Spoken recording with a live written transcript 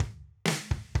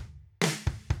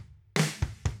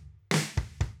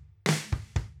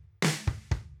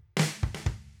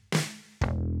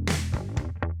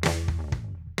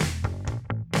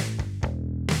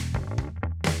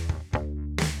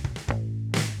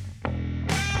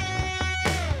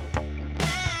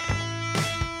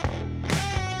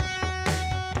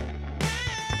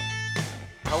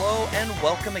and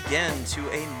welcome again to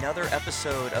another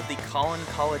episode of the Collin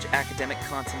College Academic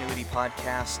Continuity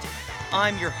Podcast.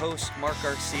 I'm your host, Mark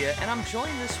Garcia, and I'm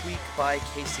joined this week by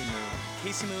Casey Moon.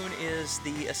 Casey Moon is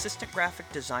the Assistant Graphic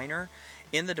Designer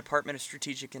in the Department of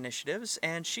Strategic Initiatives,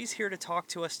 and she's here to talk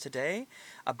to us today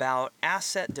about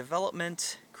asset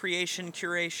development, creation,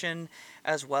 curation,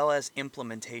 as well as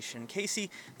implementation. Casey,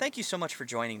 thank you so much for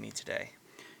joining me today.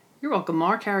 You're welcome,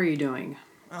 Mark. How are you doing?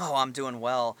 Oh, I'm doing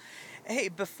well. Hey,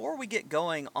 before we get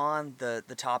going on the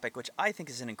topic, which I think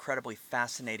is an incredibly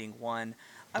fascinating one,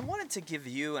 I wanted to give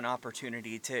you an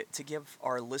opportunity to give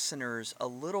our listeners a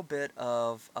little bit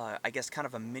of, I guess, kind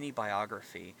of a mini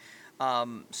biography.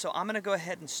 So I'm going to go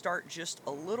ahead and start just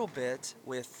a little bit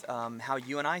with how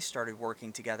you and I started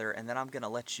working together, and then I'm going to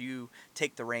let you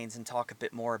take the reins and talk a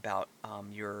bit more about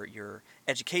your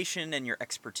education and your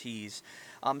expertise.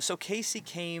 So Casey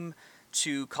came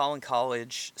to Collin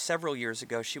College several years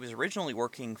ago. She was originally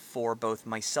working for both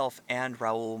myself and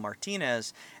Raul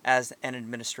Martinez as an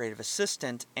administrative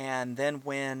assistant, and then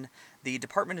when the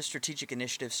Department of Strategic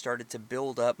Initiatives started to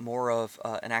build up more of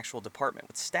an actual department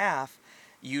with staff,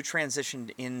 you transitioned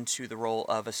into the role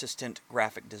of assistant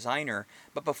graphic designer.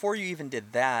 But before you even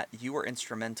did that, you were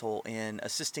instrumental in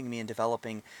assisting me in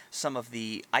developing some of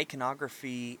the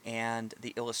iconography and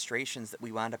the illustrations that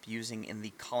we wound up using in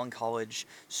the Collin College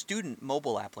student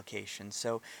mobile application.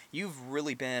 So you've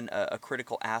really been a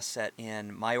critical asset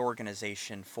in my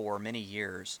organization for many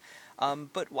years.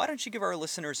 But why don't you give our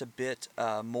listeners a bit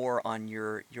more on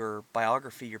your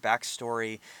biography, your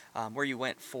backstory, where you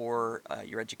went for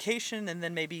your education, and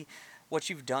then maybe what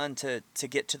you've done to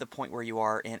get to the point where you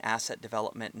are in asset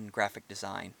development and graphic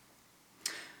design.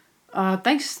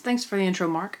 Thanks for the intro,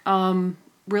 Mark.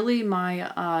 Really, my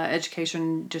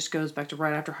education just goes back to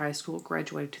right after high school.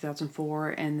 Graduated 2004,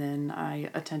 and then I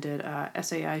attended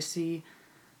SAIC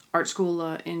art school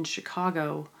in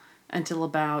Chicago until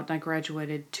about I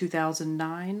graduated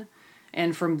 2009,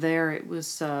 and from there it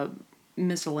was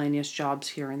miscellaneous jobs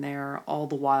here and there, all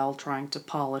the while trying to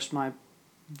polish my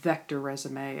vector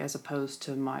resume as opposed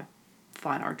to my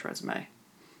fine arts resume.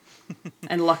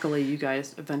 And luckily, you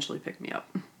guys eventually picked me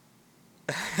up.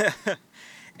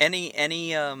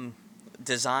 Any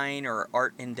design or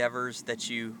art endeavors that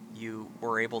you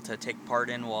were able to take part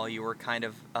in while you were kind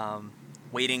of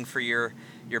waiting for your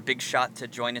big shot to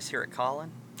join us here at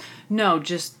Collin? No,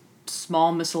 just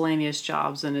small miscellaneous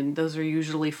jobs, and those are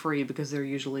usually free because they're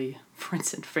usually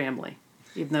friends and family.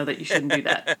 Even though that you shouldn't do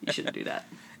that. You shouldn't do that.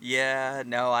 Yeah,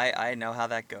 no, I know how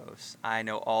that goes. I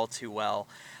know all too well.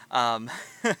 Um,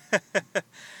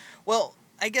 well,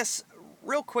 I guess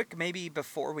real quick, maybe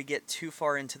before we get too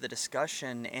far into the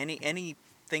discussion, anything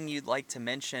you'd like to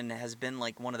mention has been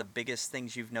like one of the biggest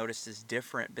things you've noticed is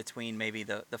different between maybe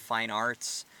the fine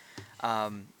arts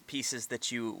pieces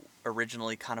that you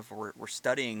originally kind of were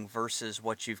studying versus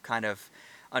what you've kind of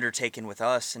undertaken with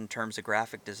us in terms of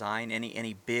graphic design?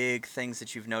 Any big things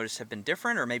that you've noticed have been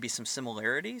different, or maybe some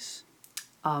similarities?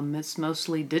 It's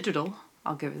mostly digital.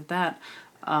 I'll give it that.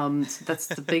 So that's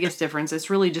the biggest difference. It's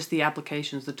really just the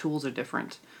applications. The tools are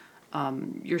different.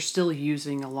 You're still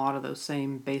using a lot of those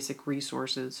same basic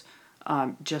resources,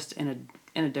 just in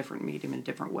a different medium, in a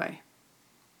different way.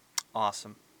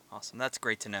 Awesome. Awesome. That's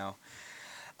great to know.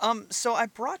 So I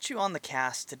brought you on the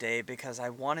cast today because I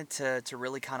wanted to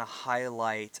really kind of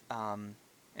highlight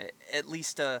at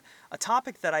least a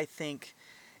topic that I think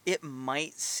it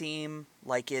might seem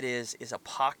like it is a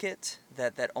pocket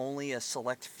that only a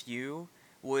select few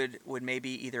would maybe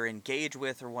either engage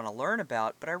with or want to learn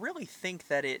about, but I really think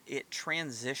that it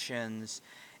transitions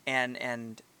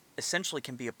and essentially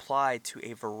can be applied to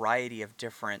a variety of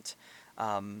different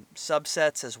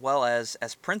subsets as well as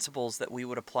principles that we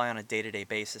would apply on a day-to-day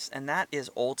basis. And that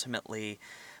is ultimately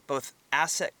both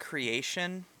asset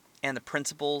creation and the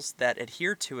principles that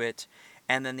adhere to it,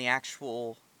 and then the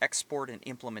actual export and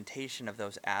implementation of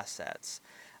those assets.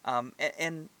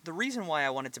 And the reason why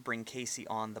I wanted to bring Casey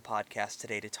on the podcast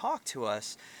today to talk to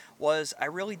us was I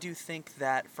really do think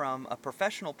that from a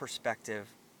professional perspective,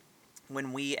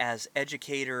 when we as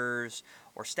educators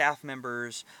or staff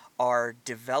members are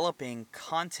developing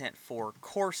content for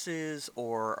courses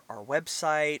or our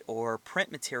website or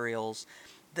print materials,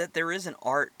 that there is an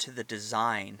art to the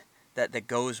design that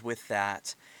goes with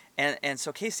that. And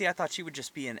so Casey, I thought you would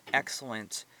just be an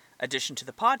excellent addition to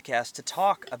the podcast to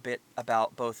talk a bit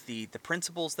about both the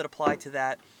principles that apply to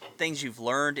that, things you've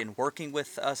learned in working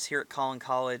with us here at Collin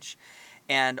College,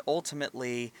 and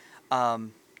ultimately,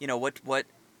 what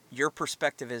your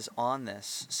perspective is on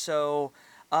this. So,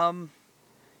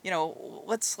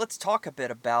 let's talk a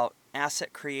bit about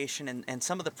asset creation and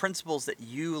some of the principles that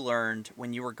you learned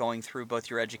when you were going through both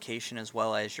your education as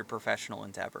well as your professional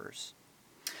endeavors.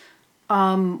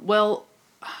 Well,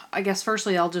 I guess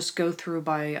firstly I'll just go through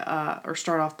by or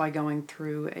start off by going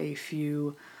through a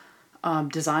few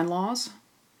design laws.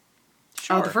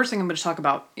 The Sure. first thing I'm going to talk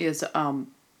about is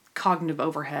cognitive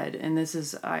overhead, and this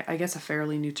is, I guess, a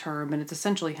fairly new term, and it's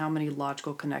essentially how many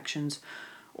logical connections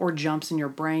or jumps in your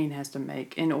brain has to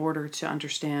make in order to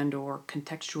understand or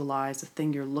contextualize the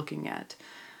thing you're looking at.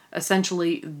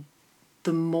 Essentially,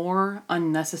 the more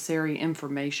unnecessary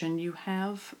information you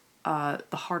have, the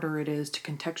harder it is to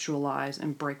contextualize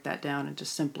and break that down into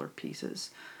simpler pieces.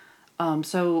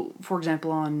 So, for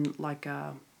example, on like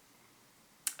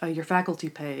your faculty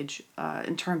page,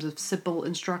 in terms of simple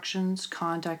instructions,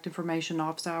 contact information,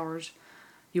 office hours,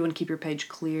 you want to keep your page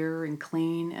clear and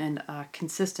clean and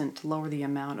consistent to lower the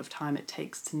amount of time it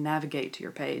takes to navigate to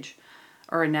your page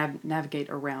or navigate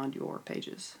around your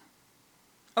pages.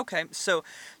 Okay, so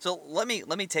let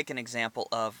me take an example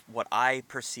of what I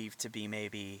perceive to be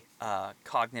maybe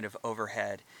cognitive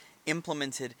overhead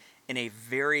implemented in a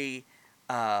very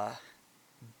uh,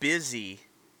 busy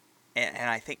and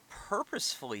I think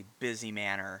purposefully busy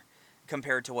manner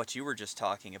compared to what you were just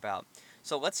talking about.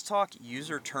 So let's talk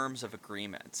user terms of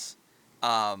agreements.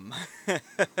 Um,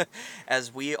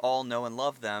 as we all know and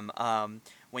love them,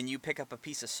 when you pick up a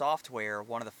piece of software,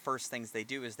 one of the first things they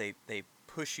do is they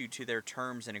push you to their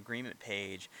terms and agreement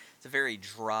page. It's a very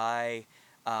dry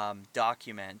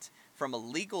document. From a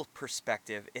legal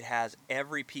perspective, it has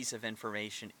every piece of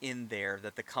information in there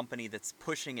that the company that's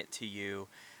pushing it to you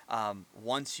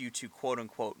wants you to quote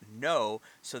unquote know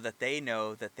so that they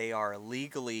know that they are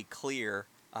legally clear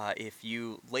if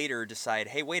you later decide,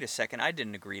 hey, wait a second, I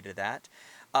didn't agree to that.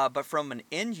 But from an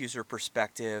end user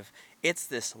perspective, it's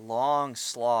this long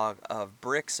slog of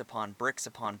bricks upon bricks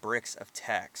upon bricks of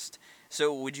text.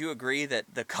 So would you agree that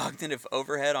the cognitive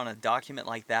overhead on a document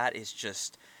like that is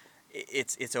just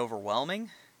it's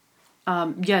overwhelming?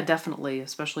 Yeah, definitely,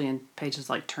 especially in pages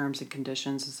like terms and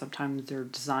conditions. And sometimes they're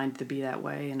designed to be that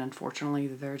way, and unfortunately,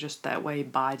 they're just that way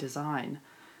by design.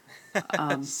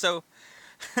 So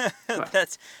But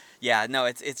that's yeah, no,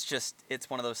 it's just it's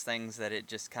one of those things that it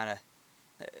just kind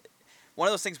of one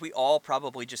of those things we all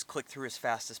probably just click through as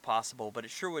fast as possible, but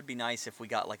it sure would be nice if we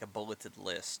got like a bulleted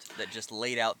list that just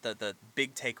laid out the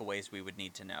big takeaways we would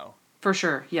need to know. for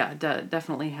sure, yeah,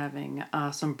 definitely having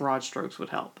some broad strokes would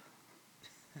help.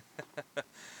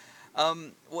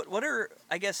 What are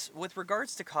I guess with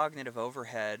regards to cognitive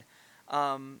overhead,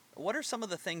 what are some of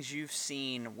the things you've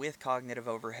seen with cognitive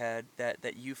overhead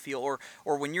that you feel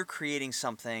or when you're creating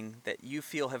something that you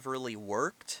feel have really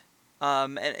worked?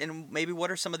 And maybe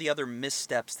what are some of the other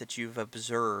missteps that you've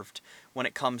observed when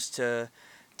it comes to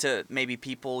maybe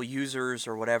people, users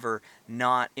or whatever,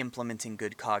 not implementing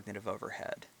good cognitive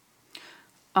overhead?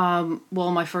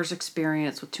 Well, my first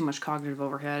experience with too much cognitive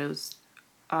overhead was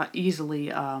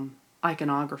easily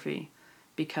iconography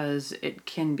because it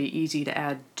can be easy to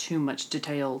add too much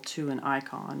detail to an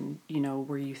icon,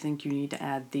 where you think you need to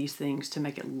add these things to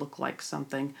make it look like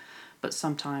something, but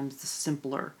sometimes the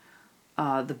simpler,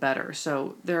 the better.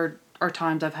 So there are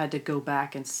times I've had to go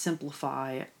back and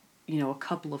simplify, a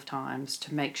couple of times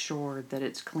to make sure that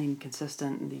it's clean and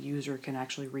consistent and the user can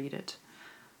actually read it.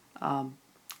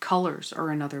 Colors are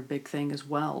another big thing as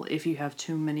well. If you have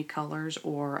too many colors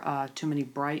or too many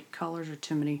bright colors or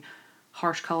too many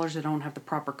harsh colors that don't have the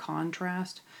proper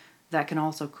contrast, that can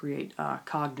also create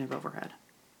cognitive overhead.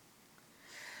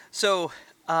 So,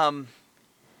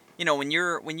 when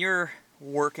you're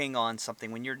working on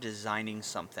something, when you're designing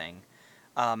something,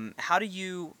 how do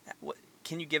you?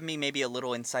 Can you give me maybe a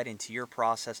little insight into your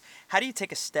process? How do you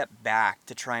take a step back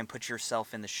to try and put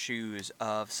yourself in the shoes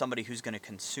of somebody who's going to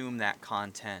consume that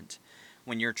content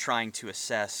when you're trying to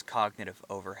assess cognitive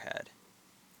overhead?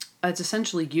 It's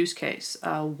essentially use case.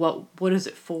 What is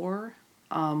it for?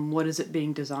 What is it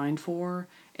being designed for?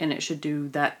 And it should do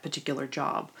that particular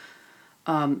job.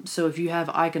 So if you have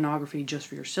iconography just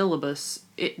for your syllabus,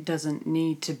 it doesn't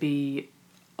need to be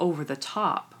over the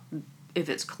top. If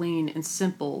it's clean and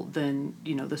simple, then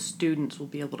the students will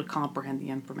be able to comprehend the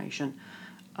information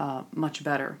much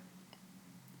better.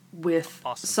 With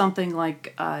Awesome. something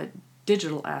like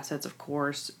digital assets, of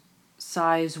course,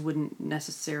 size wouldn't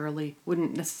necessarily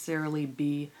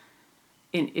be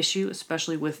an issue,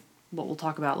 especially with what we'll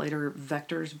talk about later,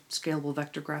 vectors, scalable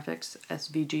vector graphics,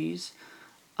 SVGs.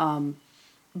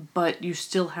 But you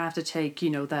still have to take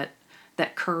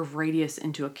that curve radius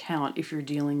into account if you're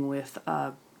dealing with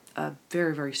a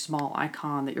very very small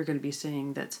icon that you're going to be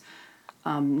seeing that's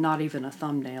not even a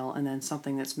thumbnail, and then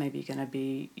something that's maybe going to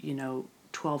be,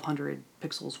 1,200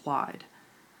 pixels wide.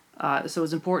 So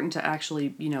it's important to actually,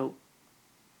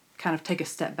 kind of take a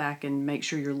step back and make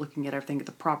sure you're looking at everything at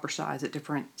the proper size at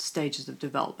different stages of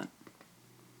development.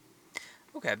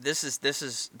 Okay,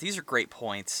 these are great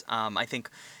points. I think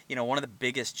one of the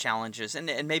biggest challenges,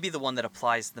 and maybe the one that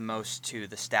applies the most to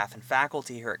the staff and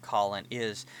faculty here at Collin,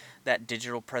 is that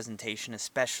digital presentation,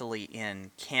 especially in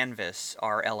Canvas,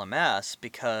 our LMS,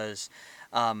 because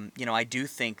I do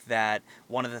think that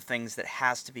one of the things that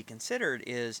has to be considered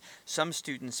is some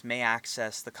students may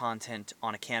access the content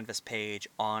on a Canvas page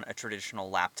on a traditional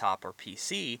laptop or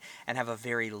PC and have a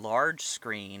very large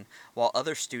screen, while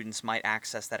other students might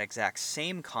access that exact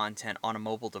same content on a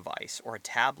mobile device or a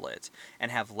tablet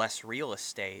and have less real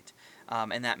estate.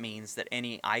 And that means that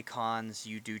any icons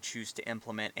you do choose to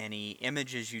implement, any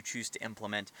images you choose to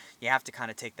implement, you have to kind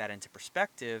of take that into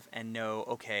perspective and know,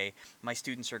 okay, my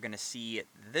students are going to see it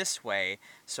this way,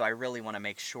 so I really want to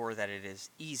make sure that it is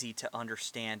easy to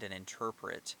understand and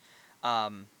interpret.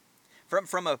 From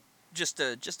a just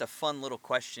a fun little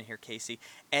question here, Casey.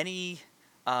 Any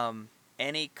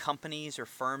any companies or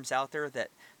firms out there that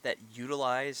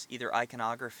utilize either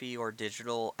iconography or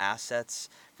digital assets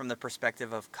from the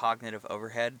perspective of cognitive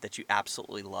overhead that you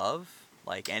absolutely love?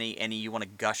 Like any you want to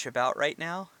gush about right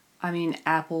now? I mean,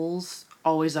 Apple's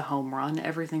always a home run.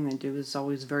 Everything they do is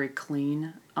always very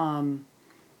clean.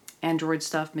 Android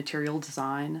stuff, Material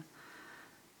Design.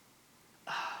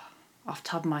 Off the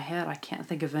top of my head, I can't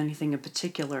think of anything in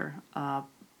particular,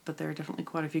 but there are definitely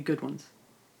quite a few good ones.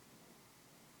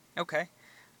 Okay.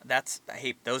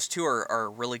 Hey, those two are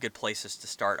really good places to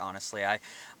start, honestly.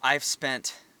 I've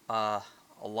spent a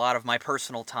lot of my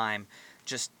personal time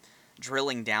just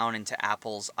drilling down into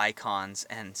Apple's icons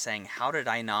and saying, how did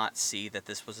I not see that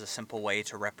this was a simple way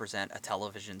to represent a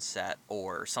television set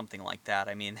or something like that?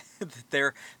 I mean,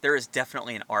 there is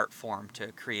definitely an art form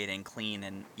to creating clean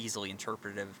and easily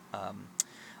interpretive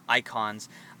icons.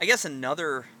 I guess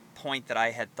another point that I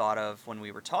had thought of when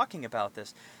we were talking about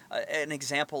this, an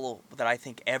example that I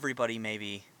think everybody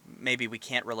maybe we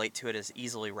can't relate to it as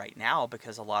easily right now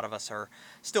because a lot of us are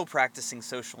still practicing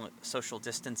social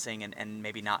distancing and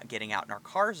maybe not getting out in our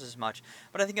cars as much.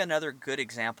 But I think another good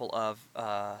example of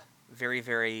very,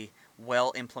 very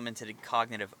well implemented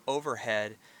cognitive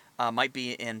overhead might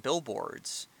be in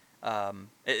billboards,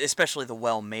 especially the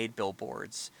well-made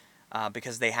billboards,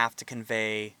 because they have to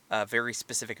convey a very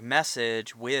specific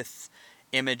message with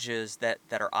images that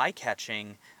are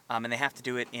eye-catching, and they have to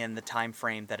do it in the time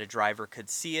frame that a driver could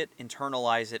see it,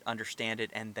 internalize it, understand it,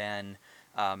 and then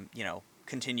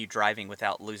continue driving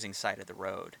without losing sight of the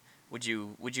road. Would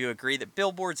you agree that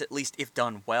billboards, at least if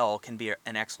done well, can be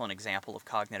an excellent example of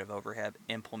cognitive overhead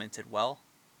implemented well?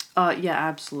 Yeah,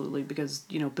 absolutely. Because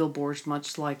billboards,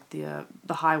 much like the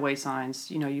highway signs,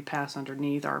 you pass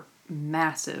underneath, are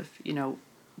massive.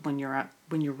 When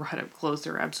you're right up close,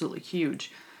 they're absolutely huge.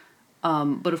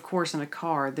 But of course, in a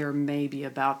car, they're maybe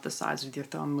about the size of your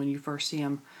thumb when you first see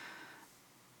them.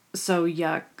 So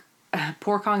yeah,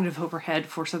 poor cognitive overhead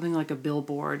for something like a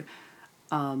billboard.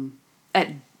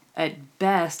 At at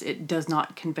best, it does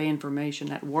not convey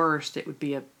information. At worst, it would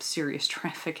be a serious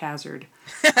traffic hazard.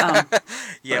 Yeah,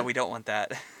 But we don't want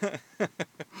that.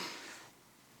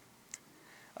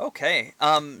 Okay,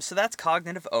 so that's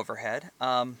cognitive overhead.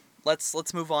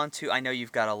 Let's move on to. I know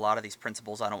you've got a lot of these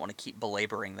principles. I don't want to keep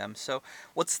belaboring them. So,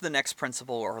 what's the next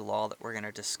principle or law that we're going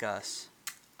to discuss?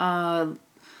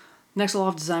 Next law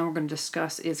of design we're going to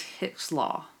discuss is Hicks'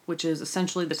 law, which is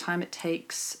essentially the time it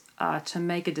takes to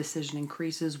make a decision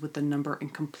increases with the number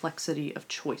and complexity of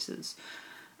choices.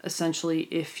 Essentially,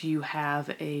 if you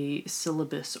have a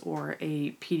syllabus or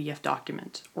a PDF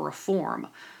document or a form,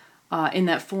 in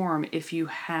that form, if you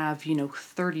have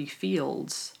 30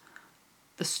 fields,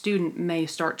 the student may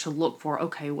start to look for,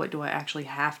 okay, what do I actually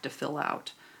have to fill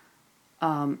out?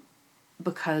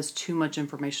 Because too much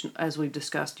information, as we've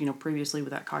discussed, previously with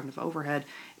that cognitive overhead,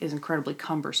 is incredibly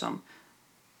cumbersome.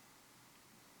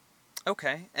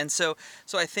 Okay, and so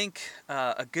I think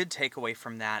a good takeaway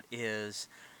from that is,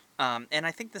 and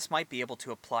I think this might be able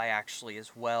to apply actually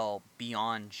as well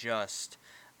beyond just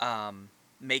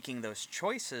making those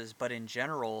choices, but in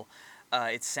general,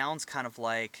 it sounds kind of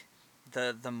like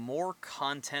the more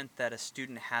content that a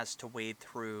student has to wade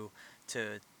through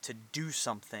to do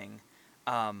something,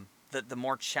 the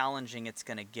more challenging it's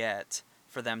going to get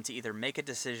for them to either make a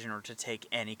decision or to take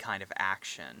any kind of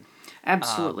action. Um,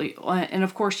 Absolutely, and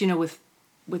of course,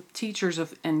 with teachers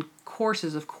and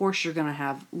courses, of course, you're going to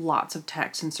have lots of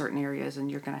text in certain areas, and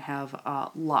you're going to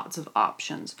have lots of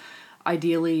options.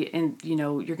 Ideally, and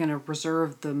you're going to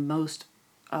reserve the most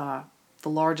the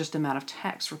largest amount of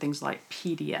text for things like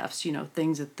PDFs,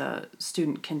 things that the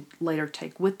student can later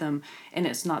take with them. And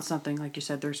it's not something, like you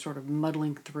said, they're sort of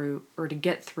muddling through or to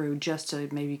get through just to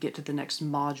maybe get to the next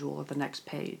module or the next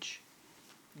page.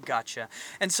 Gotcha.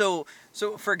 And so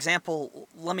for example,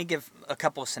 let me give a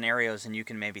couple of scenarios, and you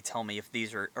can maybe tell me if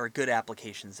these are good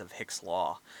applications of Hick's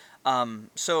law.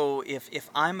 So if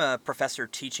I'm a professor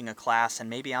teaching a class, and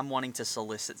maybe I'm wanting to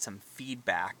solicit some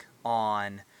feedback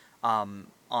on,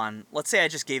 let's say I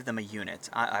just gave them a unit.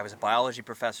 I was a biology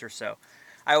professor, so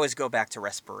I always go back to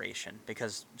respiration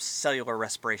because cellular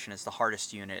respiration is the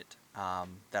hardest unit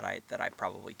that I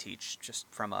probably teach, just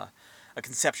from a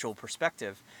conceptual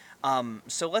perspective.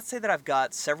 So let's say that I've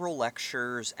got several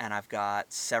lectures and I've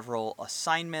got several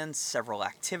assignments, several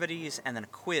activities, and then a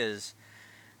quiz,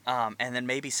 and then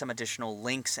maybe some additional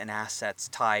links and assets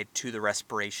tied to the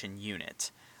respiration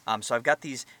unit. So I've got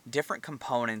these different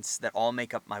components that all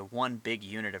make up my one big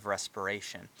unit of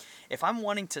respiration. If I'm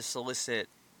wanting to solicit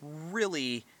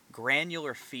really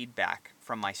granular feedback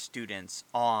from my students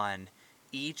on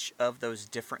each of those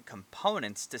different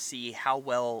components to see how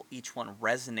well each one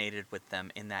resonated with them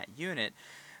in that unit,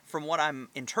 from what I'm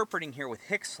interpreting here with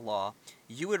Hick's law,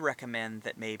 you would recommend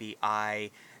that maybe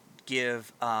I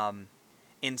give,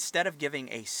 instead of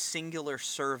giving a singular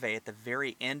survey at the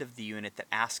very end of the unit that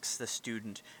asks the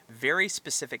student very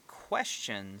specific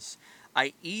questions,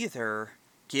 I either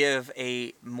give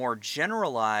a more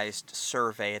generalized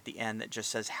survey at the end that just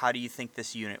says, how do you think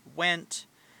this unit went?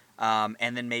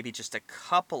 And then maybe just a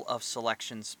couple of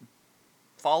selections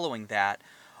following that.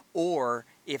 Or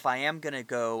if I am going to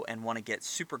go and want to get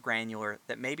super granular,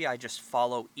 that maybe I just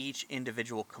follow each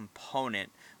individual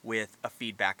component with a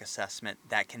feedback assessment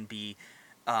that can be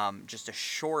just a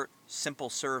short, simple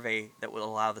survey that will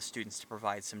allow the students to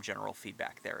provide some general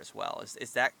feedback there as well.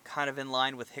 Is that kind of in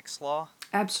line with Hick's law?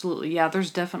 Absolutely, yeah.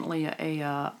 There's definitely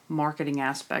a marketing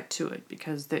aspect to it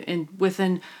because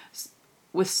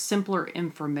with simpler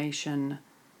information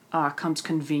comes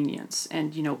convenience,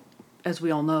 and as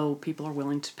we all know, people are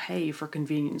willing to pay for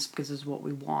convenience because it's what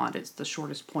we want. It's the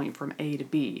shortest point from A to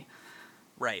B.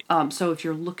 Right. So if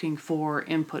you're looking for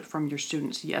input from your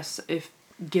students, yes, if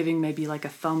giving maybe like a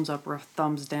thumbs up or a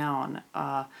thumbs down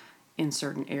in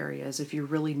certain areas. If you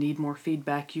really need more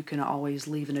feedback, you can always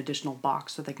leave an additional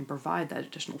box so they can provide that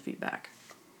additional feedback.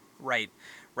 Right,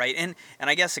 right, and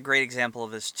I guess a great example of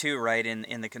this too, right,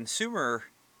 in the consumer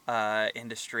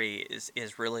industry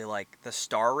is really like the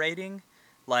star rating.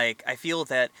 Like, I feel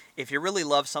that if you really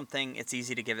love something, it's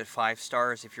easy to give it 5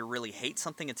 stars. If you really hate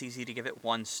something, it's easy to give it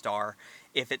 1 star.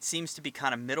 If it seems to be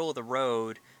kind of middle of the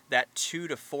road, that 2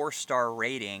 to 4 star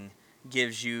rating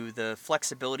gives you the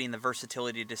flexibility and the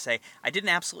versatility to say, I didn't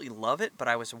absolutely love it, but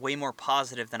I was way more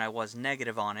positive than I was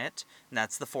negative on it, and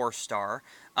that's the 4 star.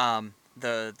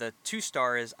 The 2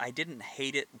 star is, I didn't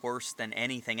hate it worse than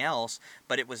anything else,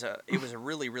 but it was a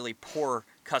really, really poor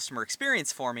customer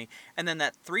experience for me. And then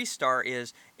that 3 star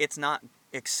is, it's not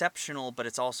exceptional, but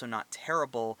it's also not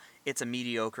terrible. It's a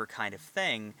mediocre kind of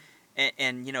thing.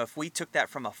 And if we took that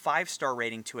from a 5 star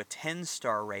rating to a 10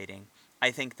 star rating,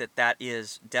 I think that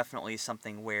is definitely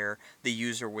something where the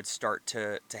user would start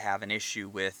to have an issue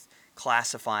with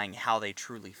classifying how they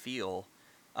truly feel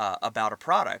about a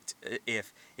product.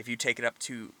 If you take it up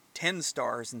to 10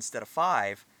 stars instead of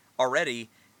 5 already,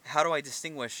 how do I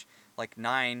distinguish like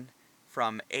 9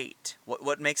 from 8?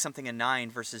 What makes something a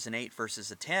 9 versus an 8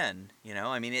 versus a 10?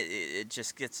 I mean, it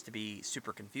just gets to be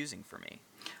super confusing for me.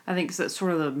 I think that's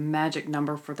sort of the magic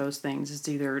number for those things. It's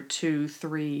either 2,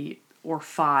 3, or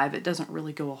 5. It doesn't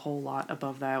really go a whole lot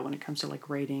above that when it comes to like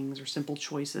ratings or simple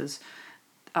choices.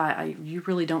 You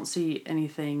really don't see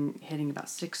anything hitting about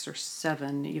 6 or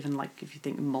 7, even like if you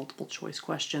think multiple choice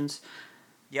questions.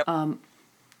 Yep.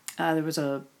 There was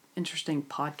a interesting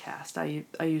podcast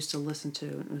I used to listen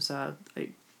to.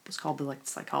 It was called the like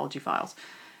Psychology Files,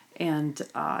 and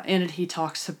in it he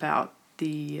talks about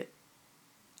the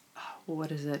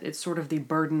what is it? It's sort of the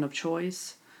burden of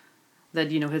choice.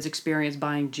 That his experience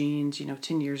buying jeans.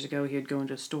 10 years ago he'd go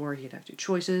into a store, he'd have 2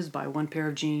 choices: buy one pair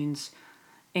of jeans,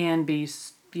 and be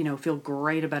feel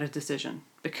great about his decision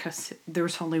because there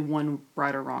was only one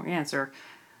right or wrong answer.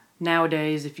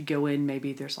 Nowadays, if you go in,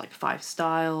 maybe there's like 5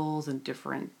 styles and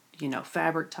different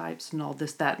fabric types and all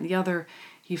this, that, and the other.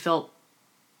 He felt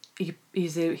he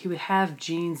would have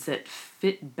jeans that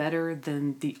fit better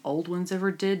than the old ones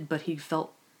ever did, but he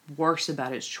felt worse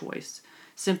about his choice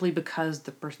simply because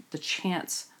the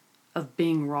chance of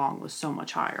being wrong was so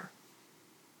much higher.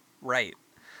 Right.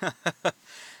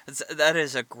 That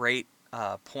is a great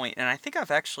point, and I think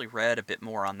I've actually read a bit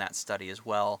more on that study as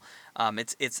well.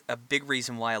 It's a big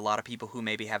reason why a lot of people who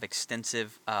maybe have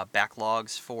extensive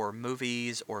backlogs for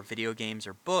movies or video games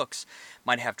or books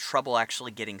might have trouble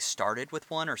actually getting started with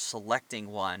one or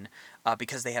selecting one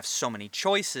because they have so many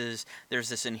choices. There's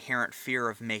this inherent fear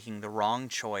of making the wrong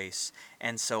choice,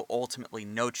 and so ultimately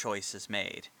no choice is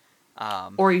made.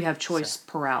 Or you have So choice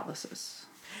paralysis.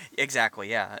 exactly,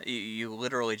 yeah. You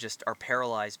literally just are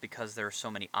paralyzed because there are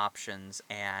so many options,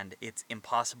 and it's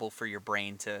impossible for your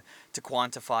brain to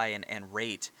quantify and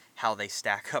rate how they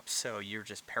stack up. So you're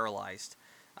just paralyzed.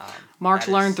 Mark's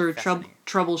That learned is through fascinating.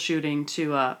 troubleshooting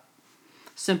to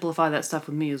simplify that stuff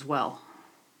with me as well.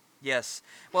 Yes.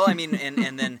 Well, I mean,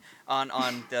 and then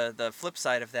on the flip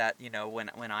side of that,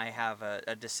 when I have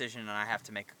a decision and I have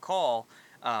to make a call,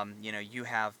 you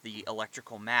have the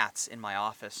electrical mats in my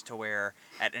office to where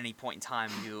at any point in time,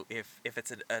 if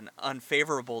it's an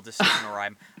unfavorable decision or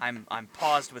I'm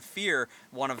paused with fear,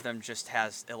 one of them just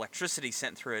has electricity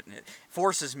sent through it and it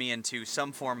forces me into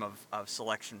some form of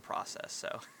selection process.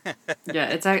 So Yeah,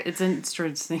 it's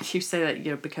interesting you say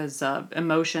that, because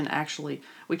emotion actually,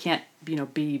 we can't,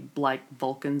 be like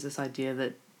Vulcans. This idea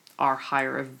that our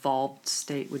higher evolved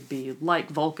state would be like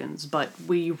Vulcans, but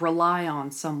we rely on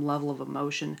some level of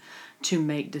emotion to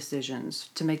make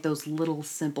decisions, to make those little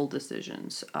simple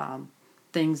decisions,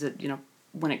 things that,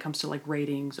 when it comes to like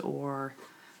ratings or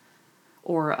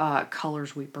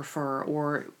colors we prefer,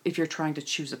 or if you're trying to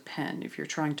choose a pen, if you're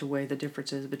trying to weigh the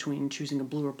differences between choosing a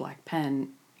blue or black pen,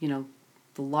 the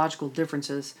logical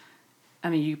differences. I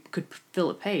mean, you could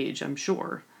fill a page, I'm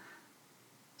sure.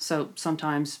 So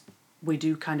sometimes we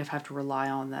do kind of have to rely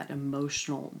on that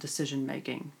emotional decision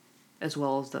making as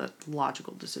well as the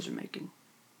logical decision making.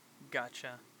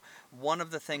 gotcha. One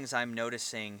of the things I'm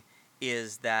noticing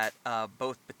is that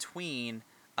both between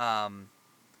um,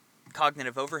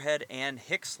 cognitive overhead and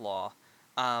Hicks law,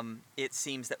 it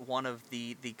seems that one of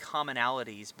the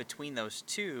commonalities between those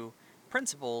two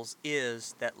principles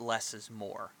is that less is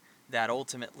more. That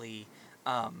ultimately,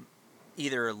 um,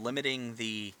 either limiting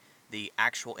the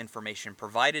actual information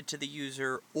provided to the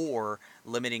user or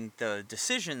limiting the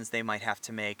decisions they might have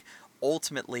to make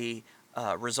ultimately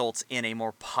results in a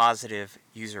more positive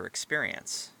user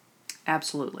experience.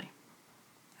 Absolutely.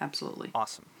 Absolutely.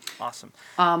 Awesome. Awesome.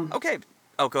 Um, Okay.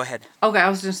 Oh, go ahead. okay, I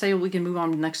was going to say we can move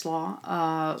on to the next law.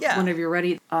 Yeah. Whenever you're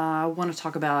ready, I want to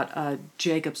talk about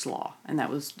Jacob's Law, and that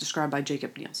was described by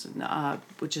Jacob Nielsen,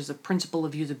 which is a principle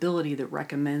of usability that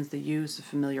recommends the use of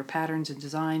familiar patterns in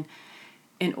design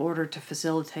in order to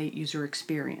facilitate user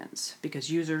experience, because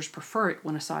users prefer it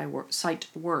when a site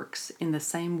works in the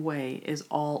same way as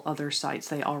all other sites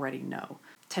they already know.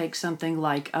 Take something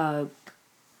like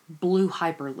blue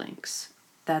hyperlinks.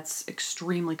 That's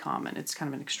extremely common. It's kind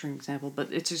of an extreme example,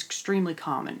 but it's extremely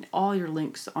common. All your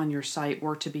links on your site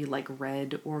were to be like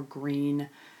red or green.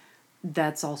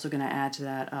 That's also going to add to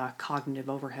that cognitive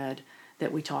overhead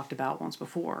that we talked about once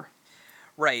before.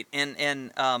 Right, and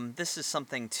this is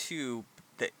something too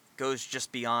that goes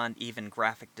just beyond even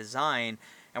graphic design,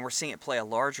 and we're seeing it play a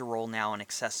larger role now in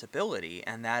accessibility,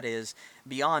 and that is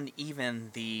beyond even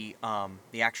the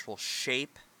actual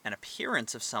shape and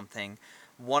appearance of something.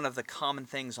 One of the common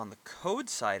things on the code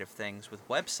side of things with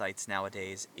websites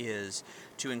nowadays is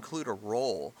to include a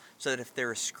role, so that if there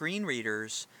are screen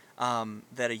readers,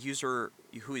 that a user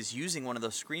who is using one of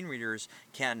those screen readers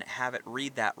can have it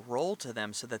read that role to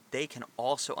them so that they can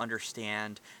also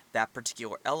understand that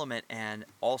particular element and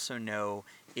also know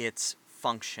its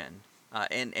function,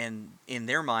 and in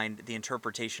their mind, the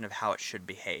interpretation of how it should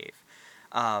behave.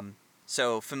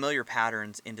 So familiar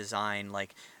patterns in design,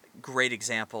 like great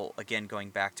example, again, going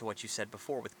back to what you said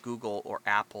before with Google or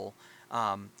Apple,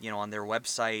 on their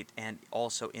website and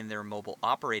also in their mobile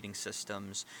operating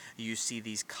systems, you see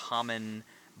these common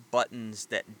buttons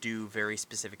that do very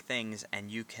specific things,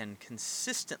 and you can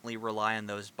consistently rely on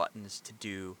those buttons to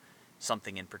do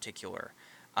something in particular.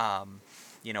 Um,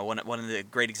 one of the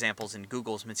great examples in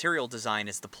Google's material design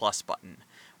is the plus button,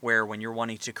 where when you're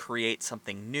wanting to create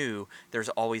something new, there's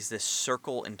always this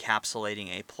circle encapsulating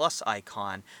a plus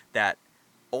icon that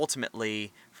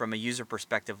ultimately, from a user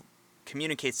perspective,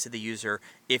 communicates to the user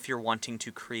if you're wanting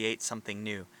to create something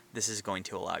new, this is going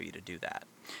to allow you to do that.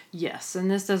 Yes,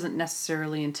 and this doesn't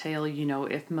necessarily entail,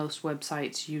 if most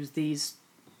websites use these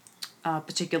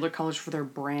particular colors for their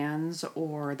brands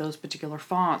or those particular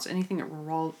fonts, anything that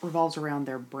revolves around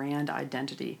their brand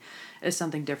identity is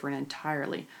something different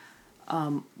entirely.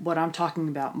 What I'm talking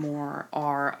about more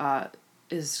are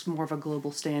is more of a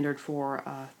global standard for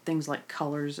things like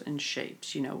colors and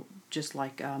shapes. Just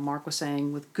like Mark was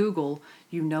saying with Google,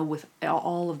 with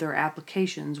all of their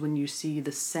applications, when you see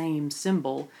the same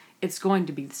symbol, it's going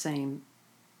to be the same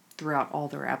throughout all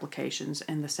their applications,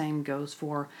 and the same goes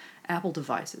for Apple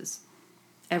devices.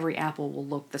 Every Apple will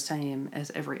look the same as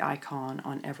every icon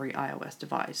on every iOS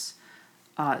device.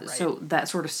 Right. So that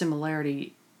sort of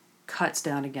similarity cuts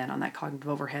down again on that cognitive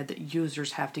overhead that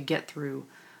users have to get through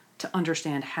to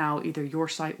understand how either your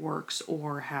site works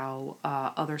or how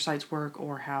other sites work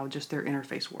or how just their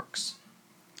interface works.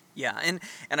 Yeah, and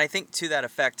I think to that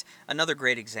effect, another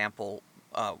great example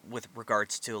with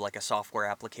regards to like a software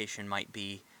application might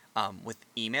be with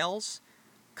emails.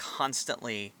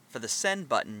 Constantly for the send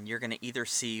button, you're going to either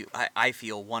see, I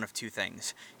feel, one of two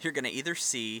things. You're going to either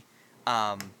see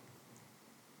um,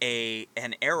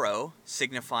 an arrow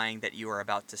signifying that you are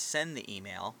about to send the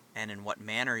email and in what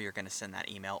manner you're going to send that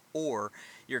email, or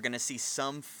you're going to see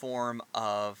some form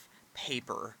of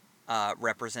paper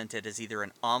represented as either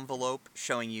an envelope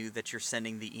showing you that you're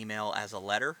sending the email as a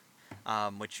letter,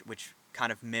 which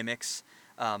kind of mimics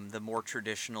the more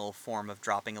traditional form of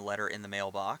dropping a letter in the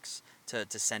mailbox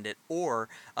to send it, or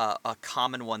a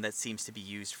common one that seems to be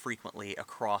used frequently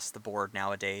across the board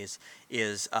nowadays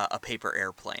is a paper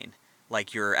airplane.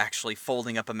 Like you're actually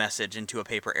folding up a message into a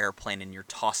paper airplane and you're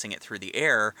tossing it through the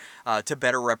air to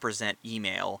better represent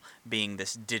email being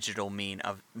this digital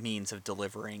means of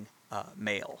delivering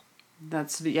mail.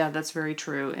 That's very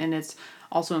true, and it's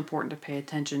also important to pay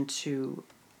attention to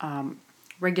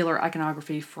regular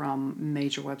iconography from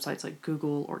major websites like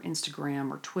Google or Instagram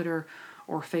or Twitter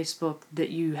or Facebook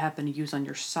that you happen to use on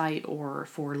your site or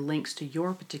for links to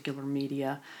your particular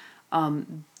media.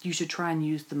 You should try and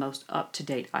use the most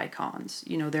up-to-date icons.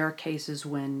 There are cases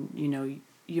when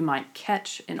you might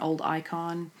catch an old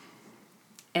icon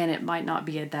and it might not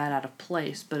be that out of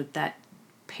place, but that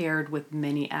paired with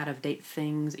many out-of-date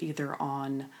things either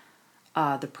on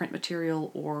the print material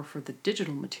or for the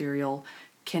digital material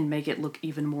can make it look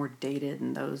even more dated,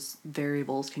 and those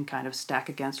variables can kind of stack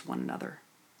against one another.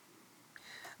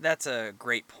 That's a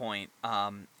great point,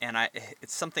 and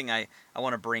it's something I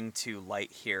want to bring to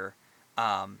light here,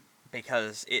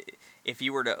 because if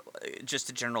you were to, just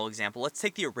a general example, let's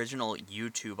take the original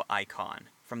YouTube icon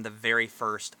from the very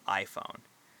first iPhone.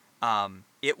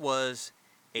 It was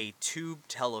a tube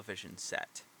television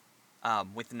set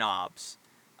with knobs.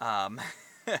 Um,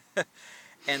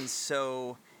 and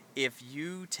so if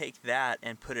you take that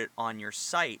and put it on your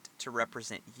site to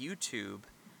represent YouTube,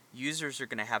 users are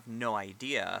going to have no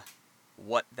idea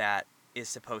what that is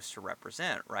supposed to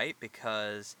represent, right?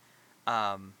 Because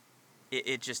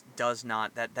it just does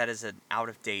not, that is an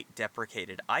out-of-date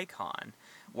deprecated icon.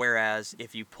 Whereas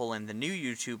if you pull in the new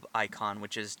YouTube icon,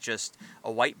 which is just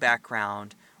a white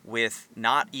background with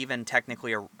not even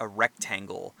technically a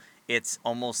rectangle, it's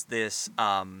almost this,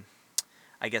 I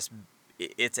guess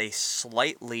it's a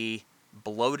slightly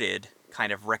bloated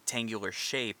kind of rectangular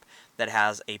shape that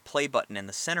has a play button in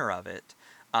the center of it.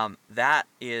 That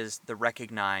is the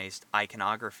recognized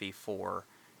iconography for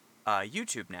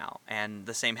YouTube now. And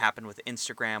the same happened with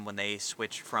Instagram when they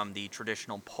switched from the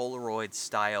traditional Polaroid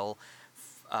style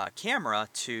camera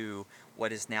to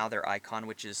what is now their icon,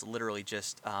 which is literally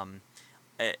just an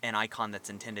icon that's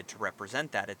intended to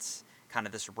represent that. It's kind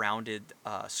of this rounded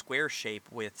square shape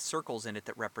with circles in it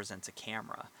that represents a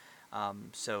camera.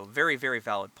 So very, very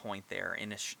valid point there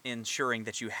in ensuring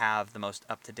that you have the most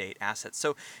up-to-date assets.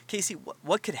 So Casey,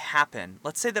 what could happen?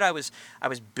 Let's say that I was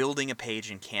building a page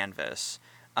in Canvas,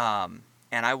 and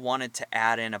I wanted to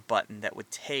add in a button that would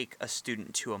take a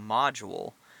student to a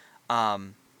module,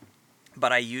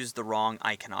 but I used the wrong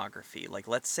iconography. Like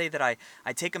let's say that I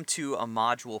take them to a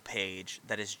module page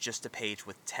that is just a page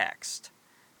with text,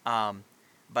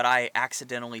 but I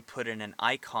accidentally put in an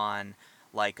icon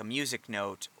like a music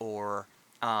note or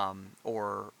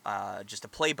just a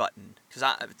play button. Because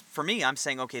for me, I'm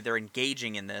saying, okay, they're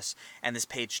engaging in this, and this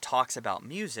page talks about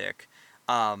music.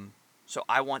 So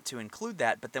I want to include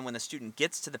that, but then when the student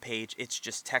gets to the page, it's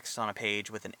just text on a page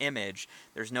with an image.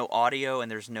 There's no audio and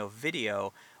there's no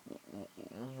video.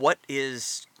 What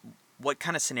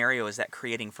kind of scenario is that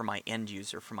creating for my end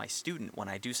user, for my student, when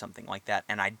I do something like that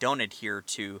and I don't adhere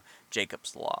to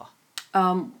Jacob's law?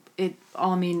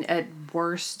 At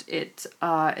worst, it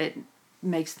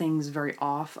makes things very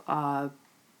off.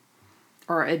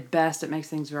 Or at best, it makes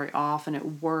things very off, and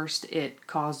at worst, it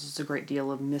causes a great deal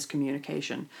of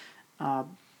miscommunication.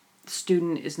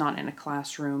 Student is not in a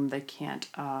classroom; they can't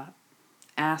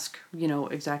ask,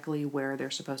 exactly where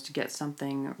they're supposed to get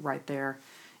something right there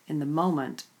in the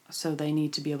moment. So they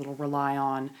need to be able to rely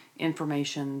on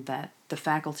information that the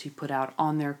faculty put out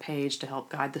on their page to help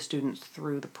guide the students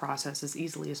through the process as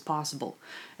easily as possible.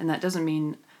 And that doesn't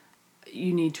mean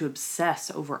you need to obsess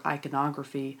over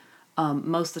iconography.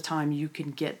 Most of the time you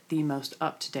can get the most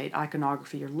up-to-date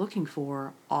iconography you're looking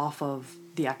for off of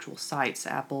the actual sites.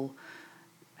 Apple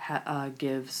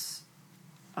gives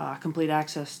complete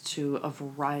access to a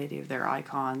variety of their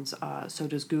icons. So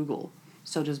does Google.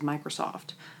 So does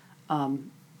Microsoft.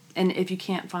 And if you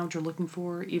can't find what you're looking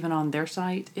for, even on their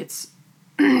site, it's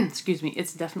excuse me,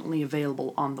 it's definitely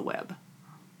available on the web.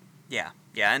 Yeah,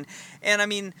 yeah, and I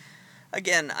mean,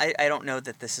 again, I don't know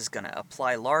that this is going to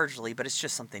apply largely, but it's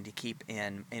just something to keep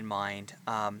in mind.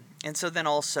 And so then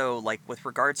also, like, with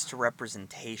regards to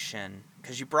representation,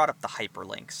 because you brought up the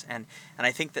hyperlinks, and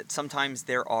I think that sometimes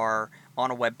there are, on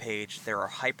a web page, there are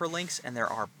hyperlinks and there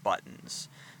are buttons.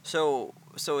 So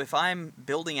if I'm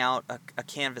building out a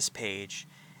Canvas page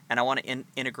and I want to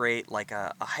integrate like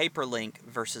a hyperlink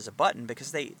versus a button,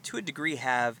 because they, to a degree,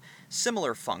 have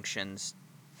similar functions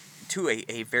to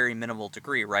a very minimal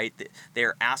degree, right?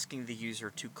 They're asking the user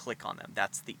to click on them.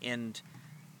 That's the end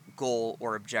goal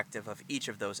or objective of each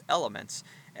of those elements.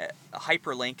 A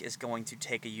hyperlink is going to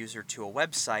take a user to a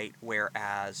website,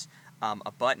 whereas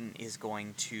a button is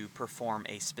going to perform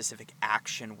a specific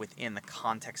action within the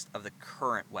context of the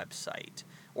current website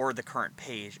or the current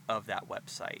page of that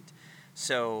website.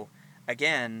 So,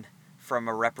 again, from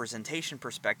a representation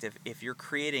perspective, if you're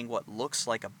creating what looks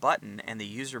like a button and the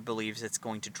user believes it's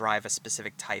going to drive a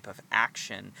specific type of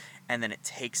action, and then it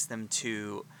takes them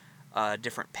to a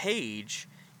different page,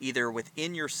 either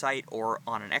within your site or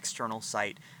on an external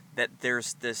site, that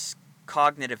there's this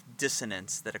cognitive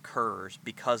dissonance that occurs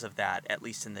because of that, at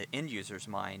least in the end user's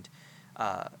mind.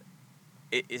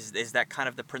 Is that kind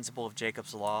of the principle of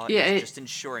Jacob's Law? Yeah, Just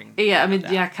ensuring. Yeah, I mean,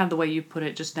 that. yeah, kind of the way you put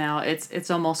it just now.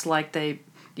 It's almost like they,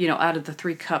 out of the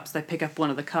 3 cups, they pick up one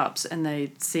of the cups and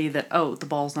they see that, oh, the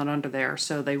ball's not under there,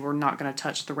 so they were not going to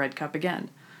touch the red cup again.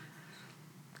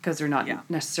 Because they're not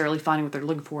necessarily finding what they're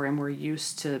looking for, and we're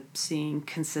used to seeing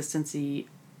consistency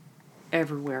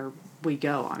everywhere we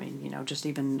go. I mean, just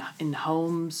even in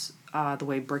homes, the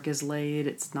way brick is laid,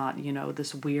 it's not,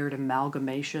 this weird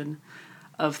amalgamation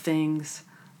of things.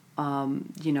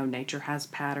 Nature has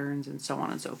patterns and so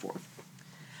on and so forth.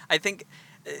 I think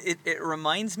it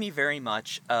reminds me very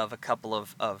much of a couple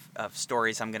of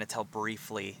stories I'm going to tell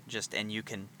briefly, and you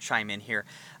can chime in here.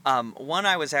 One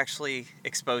I was actually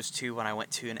exposed to when I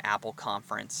went to an Apple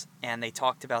conference, and they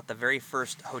talked about the very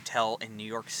first hotel in New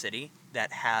York City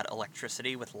that had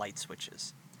electricity with light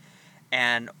switches.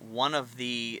 And one of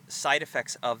the side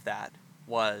effects of that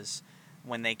was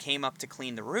when they came up to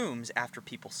clean the rooms after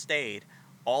people stayed,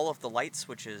 all of the light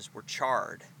switches were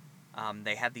charred.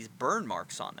 They had these burn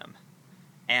marks on them.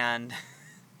 And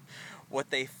what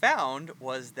they found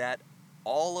was that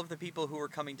all of the people who were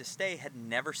coming to stay had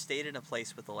never stayed in a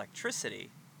place with electricity.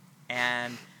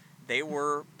 And they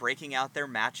were breaking out their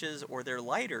matches or their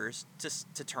lighters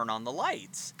to turn on the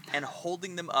lights and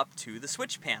holding them up to the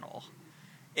switch panel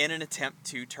in an attempt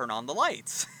to turn on the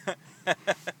lights.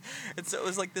 And so it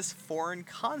was like this foreign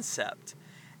concept.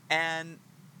 And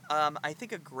I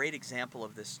think a great example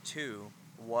of this, too,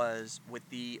 was with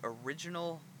the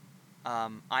original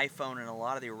iPhone and a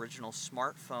lot of the original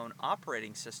smartphone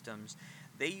operating systems.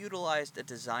 They utilized a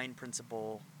design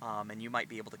principle, and you might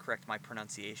be able to correct my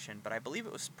pronunciation, but I believe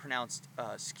it was pronounced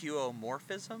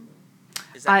skeuomorphism.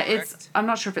 Is that correct? I'm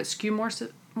not sure if it's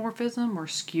skeuomorphism or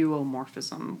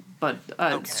skeuomorphism, but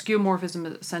Okay.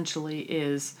 skeuomorphism essentially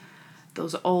is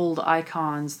those old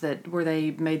icons where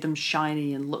they made them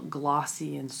shiny and look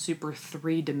glossy and super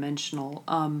 3-dimensional.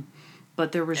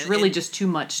 But there was really just too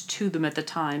much to them at the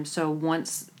time. So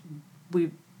once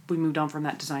we moved on from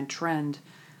that design trend,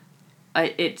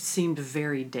 it seemed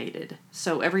very dated.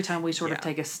 So every time we sort of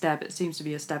take a step, it seems to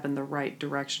be a step in the right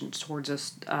direction towards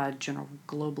a general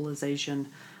globalization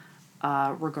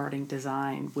regarding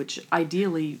design, which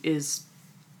ideally is,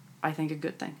 I think, a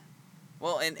good thing.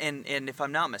 Well, and if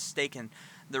I'm not mistaken,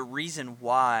 the reason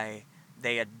why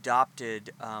they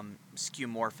adopted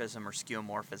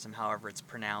skeuomorphism, however it's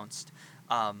pronounced,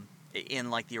 in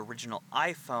like the original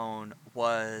iPhone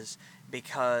was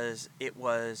because it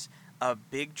was a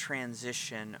big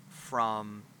transition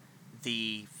from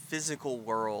the physical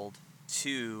world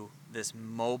to this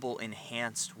mobile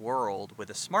enhanced world with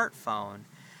a smartphone.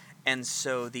 And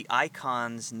so the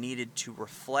icons needed to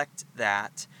reflect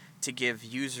that to give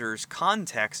users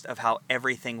context of how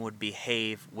everything would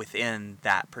behave within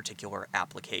that particular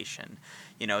application.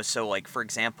 So like, for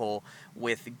example,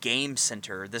 with Game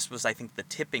Center, this was, I think, the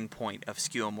tipping point of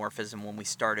skeuomorphism when we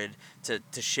started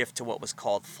to shift to what was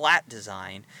called flat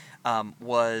design,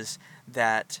 was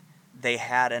that they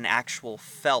had an actual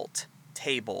felt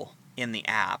table in the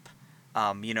app.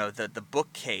 The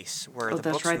bookcase where Oh, the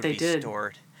that's books right, would they be did.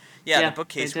 stored. Yeah, the Yeah, they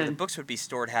bookcase where the did. books would be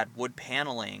stored had wood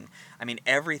paneling. I mean,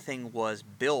 everything was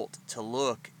built to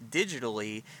look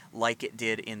digitally like it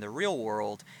did in the real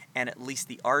world, and at least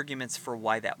the arguments for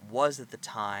why that was at the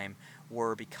time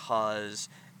were because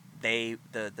the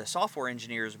software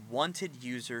engineers wanted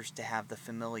users to have the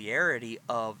familiarity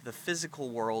of the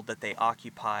physical world that they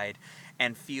occupied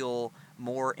and feel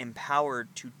more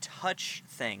empowered to touch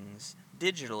things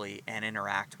digitally and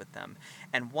interact with them.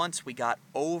 And once we got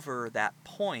over that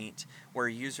point where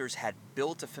users had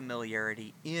built a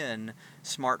familiarity in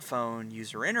smartphone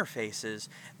user interfaces,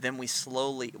 then we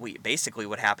basically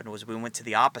what happened was we went to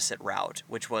the opposite route,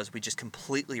 which was we just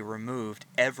completely removed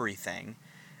everything.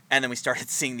 And then we started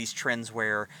seeing these trends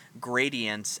where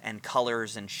gradients and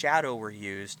colors and shadow were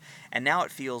used. And now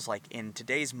it feels like in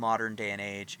today's modern day and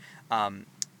age,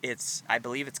 I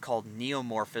believe it's called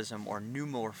neomorphism or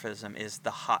neumorphism is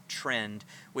the hot trend,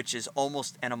 which is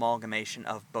almost an amalgamation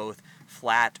of both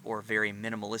flat or very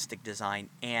minimalistic design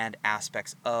and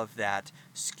aspects of that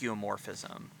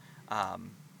skeuomorphism. Yeah,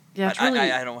 But it's really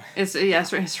I don't, it's yeah,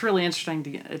 yeah, it's really interesting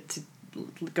to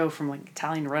go from like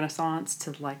Italian Renaissance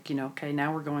to like okay,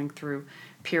 now we're going through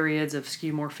periods of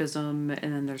skeuomorphism,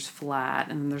 and then there's flat,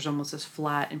 and then there's almost this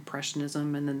flat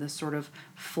impressionism, and then this sort of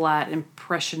flat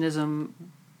impressionism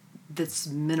that's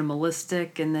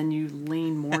minimalistic, and then you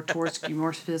lean more towards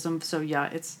skeuomorphism. So yeah,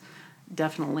 it's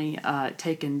definitely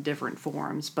taken different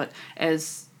forms, but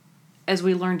as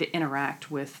we learn to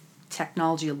interact with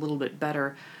technology a little bit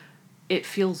better, it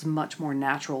feels much more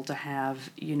natural to have,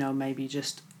 maybe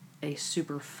just a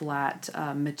super flat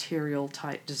material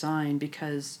type design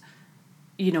because,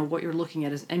 what you're looking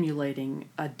at is emulating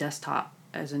a desktop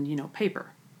as in,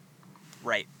 paper.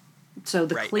 right, So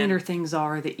the right. cleaner And things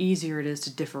are, the easier it is to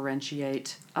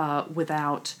differentiate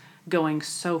without going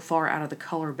so far out of the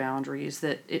color boundaries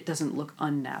that it doesn't look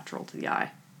unnatural to the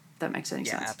eye. If that makes any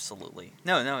yeah, sense. absolutely.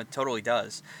 No, it totally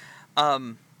does.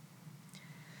 Um,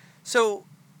 So,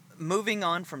 moving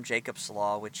on from Jacob's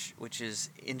Law, which is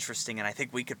interesting, and I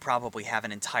think we could probably have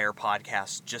an entire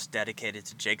podcast just dedicated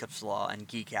to Jacob's Law and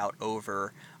geek out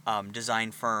over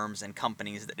design firms and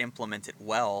companies that implement it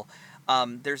well.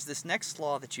 There's this next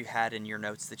law that you had in your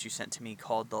notes that you sent to me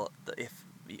called the if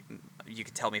you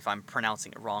could tell me if I'm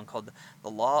pronouncing it wrong, called the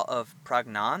law of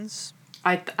Prognance.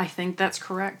 I think that's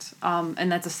correct.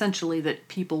 And that's essentially that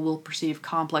people will perceive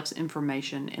complex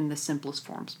information in the simplest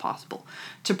forms possible.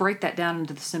 To break that down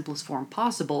into the simplest form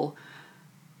possible,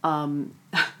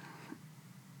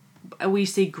 we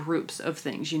see groups of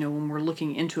things. When we're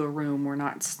looking into a room, we're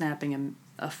not snapping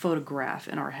a photograph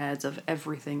in our heads of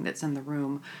everything that's in the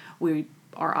room.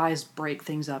 Our eyes break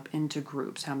things up into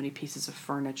groups. How many pieces of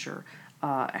furniture,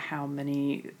 how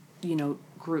many,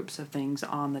 groups of things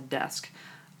on the desk.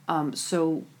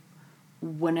 So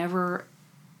whenever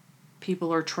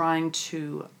people are trying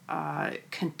to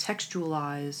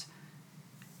contextualize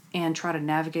and try to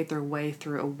navigate their way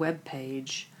through a web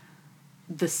page,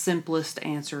 the simplest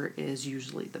answer is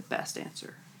usually the best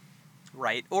answer.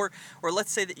 Right. Or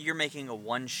let's say that you're making a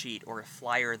one sheet or a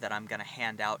flyer that I'm going to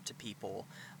hand out to people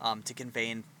to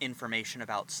convey information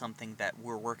about something that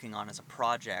we're working on as a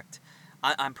project.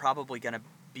 I'm probably going to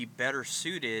be better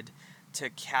suited to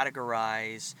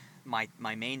categorize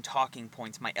my main talking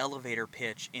points, my elevator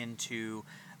pitch, into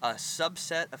a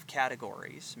subset of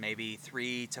categories, maybe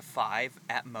 3 to 5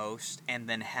 at most, and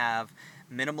then have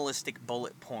minimalistic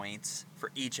bullet points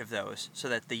for each of those so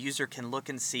that the user can look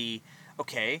and see,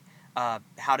 okay,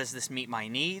 how does this meet my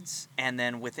needs? And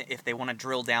then if they want to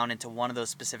drill down into one of those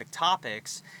specific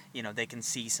topics, they can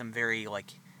see some very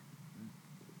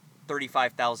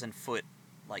 35,000 foot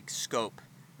scope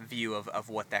view of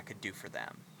what that could do for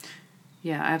them.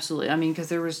 Yeah, absolutely. I mean, because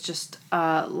there was just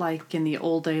like in the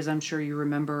old days, I'm sure you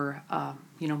remember,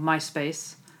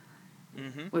 MySpace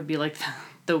Mm-hmm. would be like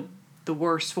the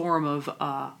worst form of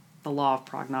the law of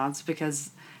prognance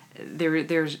because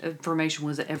there's information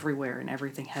was everywhere and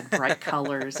everything had bright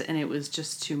colors and it was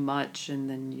just too much and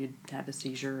then you'd have a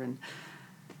seizure and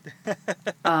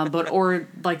or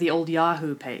like the old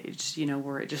Yahoo page,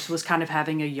 where it just was kind of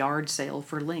having a yard sale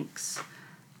for links.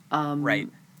 Right.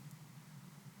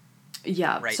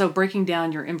 Yeah, Right. so breaking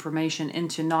down your information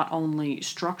into not only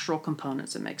structural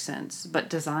components that make sense, but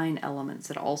design elements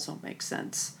that also make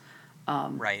sense.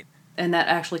 Right. And that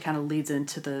actually kind of leads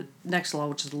into the next law,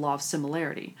 which is the law of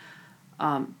similarity.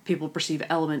 People perceive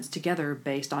elements together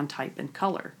based on type and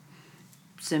color.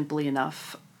 Simply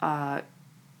enough,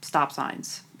 stop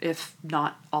signs. If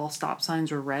not all stop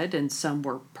signs were red and some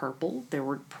were purple, there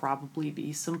would probably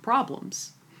be some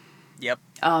problems. Yep.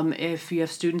 If you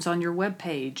have students on your web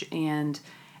page and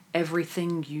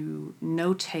everything you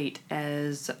notate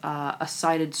as a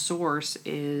cited source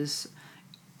is,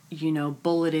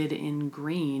 bulleted in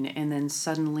green, and then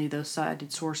suddenly those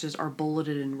cited sources are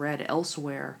bulleted in red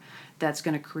elsewhere, that's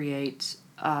going to create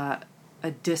a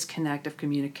disconnect of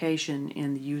communication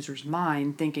in the user's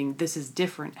mind, thinking, this is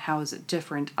different. How is it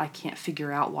different? I can't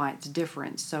figure out why it's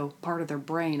different. So part of their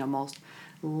brain almost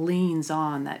leans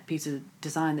on that piece of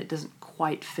design that doesn't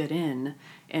quite fit in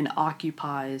and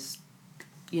occupies,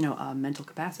 a mental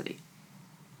capacity.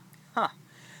 Huh.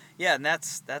 Yeah, and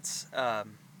that's an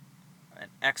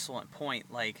excellent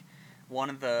point. Like,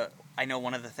 I know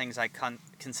one of the things I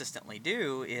consistently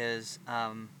do is,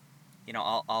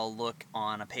 I'll look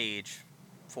on a page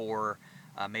for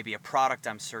maybe a product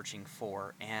I'm searching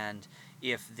for, and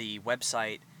if the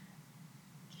website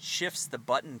shifts the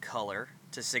button color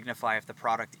to signify if the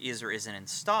product is or isn't in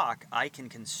stock, I can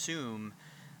consume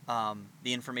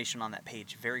the information on that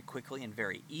page very quickly and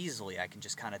very easily. I can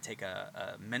just kind of take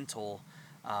a mental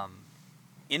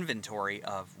inventory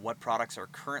of what products are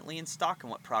currently in stock and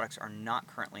what products are not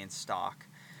currently in stock.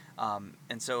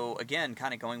 And so, again,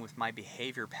 kind of going with my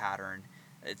behavior pattern,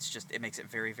 it makes it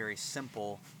very, very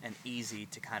simple and easy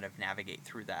to kind of navigate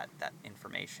through that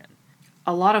information.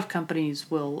 A lot of companies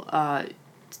will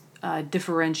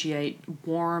differentiate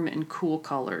warm and cool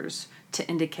colors to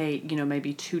indicate,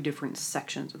 maybe two different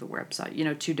sections of the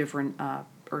website, two different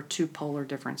or two polar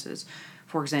differences.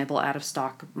 For example, out of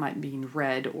stock might mean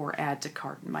red, or add to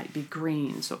cart might be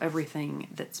green. So everything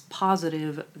that's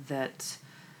positive that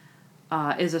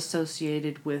is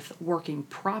associated with working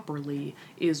properly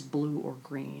is blue or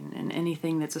green. And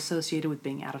anything that's associated with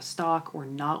being out of stock or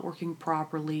not working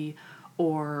properly,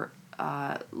 or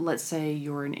let's say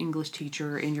you're an English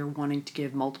teacher and you're wanting to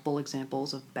give multiple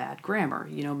examples of bad grammar.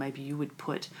 Maybe you would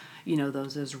put,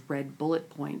 those as red bullet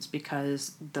points,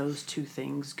 because those two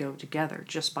things go together.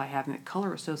 Just by having a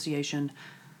color association,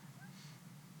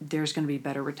 there's going to be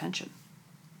better retention.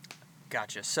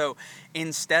 Gotcha. So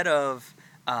instead of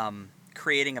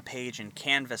creating a page in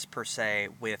Canvas per se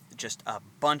with just a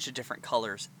bunch of different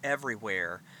colors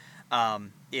everywhere,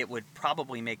 it would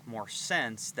probably make more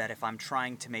sense that if I'm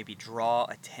trying to maybe draw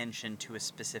attention to a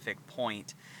specific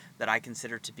point that I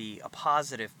consider to be a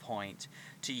positive point,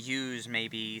 to use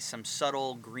maybe some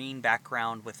subtle green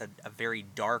background with a very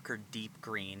dark or deep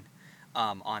green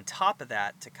on top of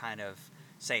that, to kind of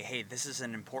say, hey, this is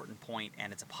an important point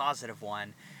and it's a positive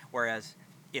one. Whereas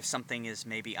if something is,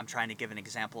 maybe I'm trying to give an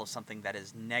example of something that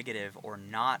is negative or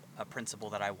not a principle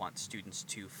that I want students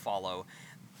to follow,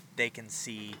 they can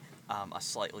see a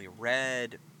slightly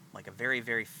red, like a very,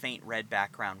 very faint red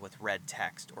background with red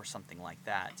text or something like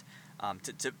that,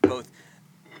 to both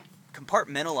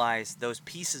compartmentalize those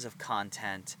pieces of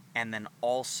content and then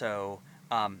also,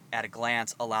 at a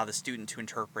glance, allow the student to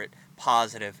interpret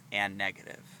positive and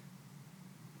negative.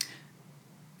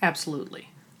 Absolutely.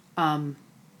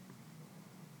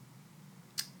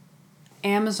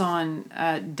 Amazon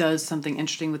does something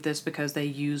interesting with this because they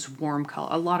use warm color.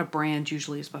 A lot of brands,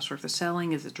 usually, especially if they're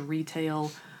selling, is it's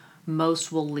retail,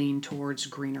 most will lean towards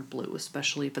green or blue,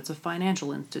 especially if it's a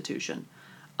financial institution.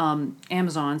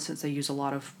 Amazon, since they use a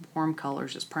lot of warm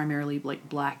colors, is primarily like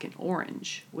black and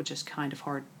orange, which is kind of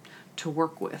hard to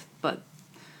work with. But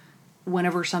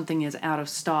whenever something is out of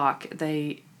stock,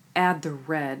 they add the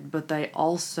red, but they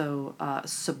also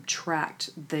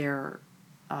subtract their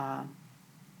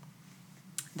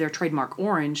trademark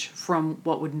orange from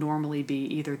what would normally be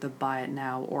either the buy it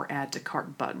now or add to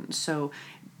cart button. So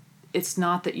it's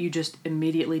not that you just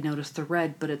immediately notice the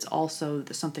red, but it's also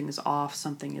that something is off,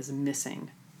 something is missing.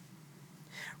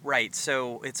 Right,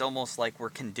 so it's almost like we're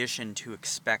conditioned to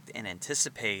expect and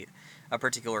anticipate a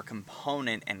particular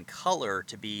component and color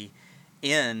to be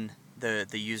in the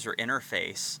user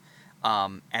interface,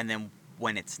 and then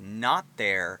when it's not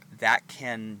there, that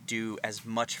can do as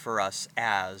much for us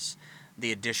as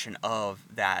the addition of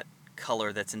that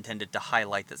color that's intended to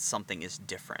highlight that something is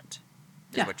different,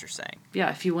 is what you're saying. Yeah,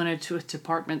 if you went into a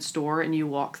department store and you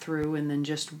walk through and then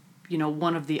just,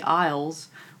 one of the aisles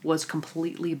was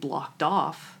completely blocked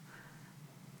off,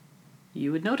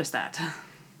 you would notice that.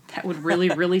 That would really,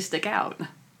 really stick out.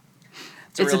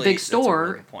 It's a big store.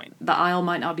 Really good point. The aisle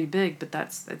might not be big, but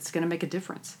it's going to make a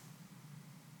difference.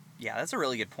 Yeah, that's a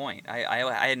really good point.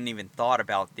 I hadn't even thought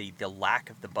about the lack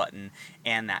of the button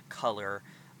and that color,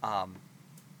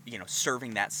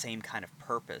 serving that same kind of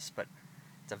purpose. But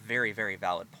it's a very, very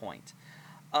valid point.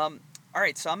 All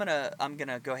right, so I'm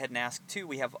gonna go ahead and ask too.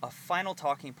 We have a final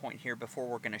talking point here before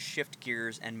we're gonna shift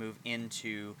gears and move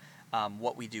into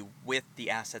what we do with the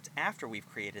assets after we've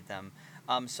created them.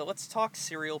 So let's talk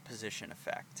serial position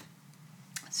effect.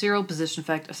 Serial position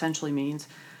effect essentially means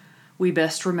we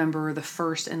best remember the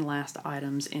first and last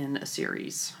items in a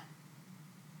series.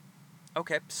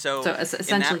 Okay, so So in that,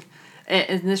 essentially,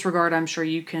 in this regard, I'm sure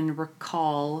you can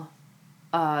recall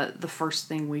the first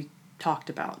thing we talked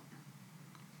about.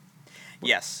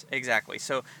 yes, exactly.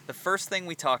 So the first thing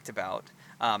we talked about,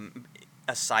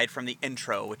 aside from the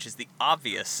intro, which is the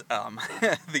obvious,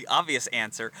 the obvious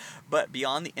answer, but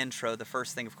beyond the intro, the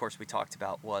first thing, of course, we talked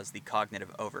about was the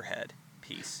cognitive overhead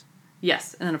piece.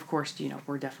 Yes, and then of course,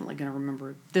 we're definitely going to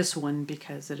remember this one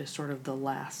because it is sort of the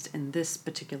last in this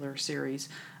particular series.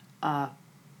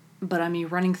 But I mean,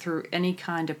 running through any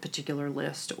kind of particular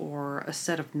list or a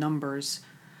set of numbers,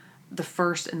 the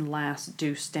first and last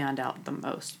do stand out the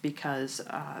most because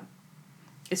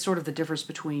it's sort of the difference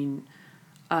between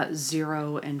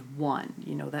 0 and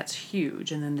 1. That's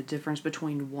huge. And then the difference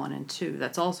between 1 and 2,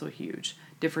 that's also huge.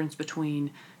 Difference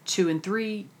between 2 and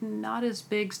 3, not as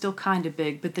big, still kind of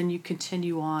big, but then you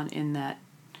continue on in that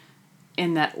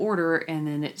order, and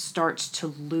then it starts to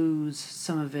lose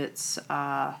some of its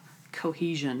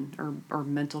cohesion or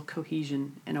mental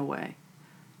cohesion in a way.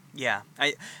 Yeah,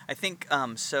 I think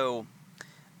so.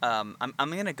 I'm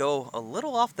gonna go a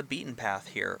little off the beaten path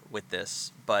here with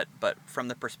this, but from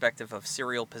the perspective of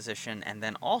serial position, and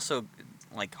then also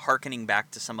like harkening back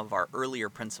to some of our earlier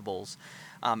principles,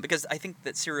 because I think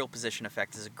that serial position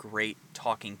effect is a great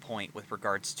talking point with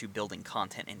regards to building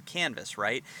content in Canvas,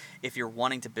 right? If you're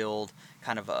wanting to build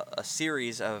kind of a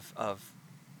series of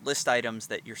list items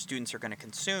that your students are going to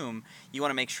consume, you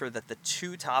want to make sure that the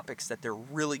two topics that they're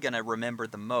really going to remember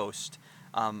the most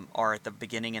are at the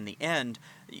beginning and the end.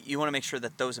 You want to make sure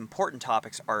that those important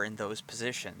topics are in those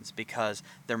positions because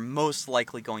they're most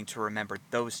likely going to remember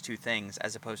those two things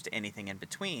as opposed to anything in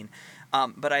between.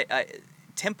 But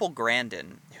Temple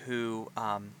Grandin, who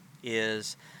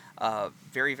is a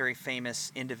very, very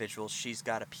famous individual, she's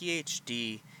got a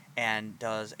PhD and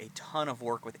does a ton of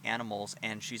work with animals,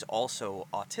 and she's also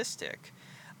autistic.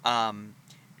 Um,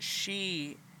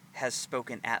 she has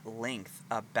spoken at length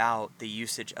about the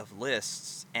usage of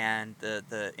lists and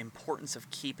the importance of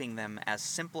keeping them as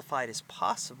simplified as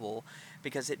possible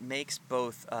because it makes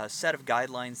both a set of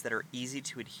guidelines that are easy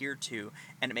to adhere to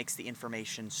and it makes the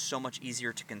information so much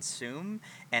easier to consume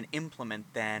and implement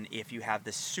than if you have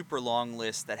this super long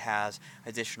list that has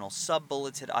additional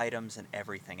sub-bulleted items and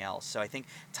everything else. So I think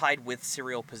tied with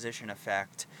serial position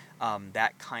effect,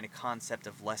 that kind of concept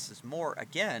of less is more,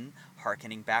 again,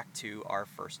 harkening back to our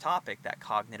first topic, that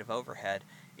cognitive overhead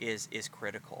is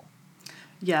critical.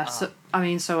 Yeah,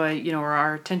 Um,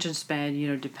 our attention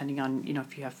span, depending on,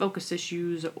 if you have focus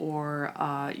issues or,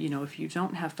 if you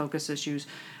don't have focus issues,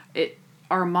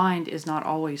 our mind is not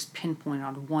always pinpoint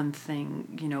on one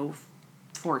thing,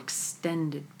 for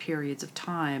extended periods of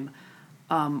time.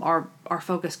 Our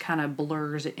focus kind of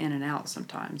blurs in and out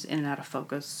sometimes, in and out of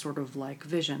focus, sort of like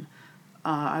vision.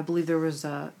 I believe it was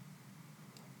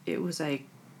a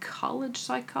college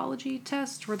psychology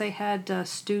test where they had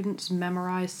students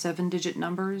memorize 7-digit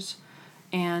numbers,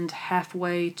 and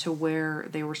halfway to where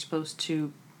they were supposed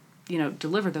to,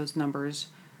 deliver those numbers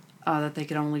that they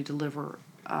could only deliver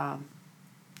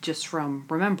just from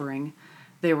remembering,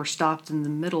 they were stopped in the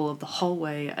middle of the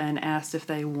hallway and asked if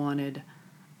they wanted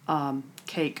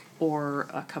cake or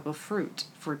a cup of fruit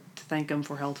to thank them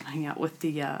for helping out with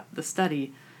the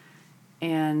study.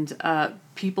 And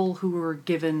people who were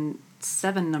given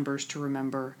 7 numbers to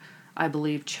remember, I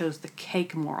believe, chose the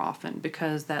cake more often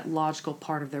because that logical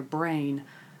part of their brain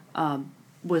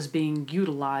was being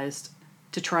utilized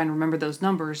to try and remember those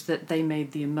numbers, that they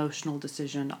made the emotional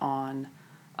decision on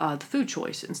the food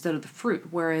choice instead of the fruit.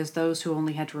 Whereas those who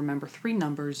only had to remember 3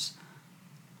 numbers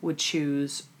would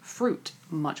choose fruit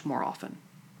much more often.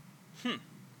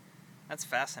 that's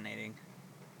fascinating.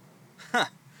 Huh.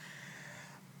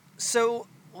 So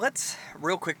let's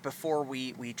real quick before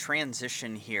we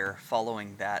transition here,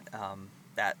 following that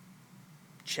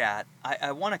chat,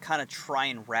 I want to kind of try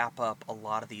and wrap up a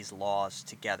lot of these laws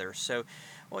together. So,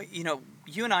 well,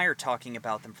 you and I are talking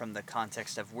about them from the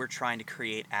context of we're trying to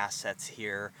create assets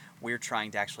here. We're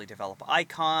trying to actually develop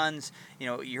icons.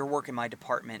 Your work in my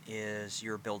department is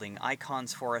you're building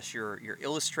icons for us. You're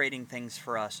illustrating things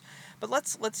for us. But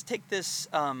let's take this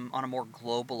on a more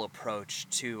global approach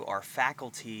to our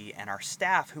faculty and our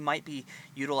staff who might be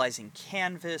utilizing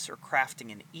Canvas or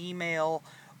crafting an email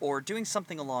or doing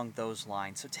something along those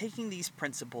lines. So taking these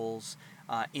principles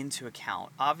into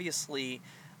account. Obviously,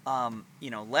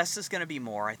 less is going to be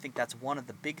more. I think that's one of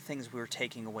the big things we're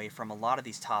taking away from a lot of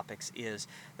these topics is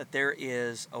that there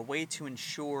is a way to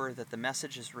ensure that the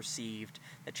message is received,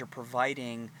 that you're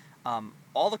providing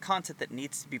all the content that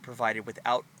needs to be provided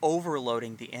without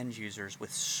overloading the end users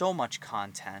with so much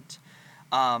content.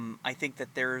 I think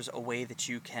that there's a way that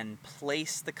you can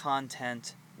place the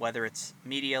content, whether it's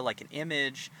media like an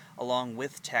image, along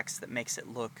with text that makes it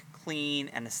look clean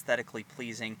and aesthetically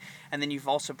pleasing. And then you've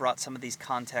also brought some of these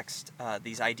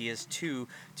these ideas to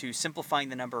simplifying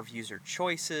the number of user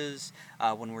choices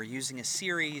when we're using a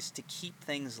series, to keep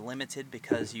things limited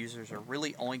because users are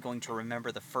really only going to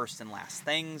remember the first and last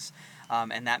things.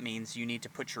 And that means you need to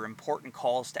put your important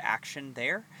calls to action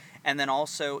there. And then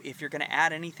also, if you're going to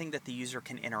add anything that the user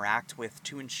can interact with,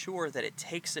 to ensure that it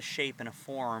takes a shape and a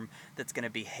form that's going to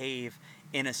behave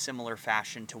in a similar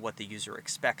fashion to what the user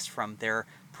expects from their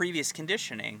previous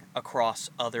conditioning across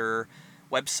other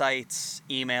websites,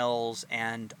 emails,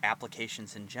 and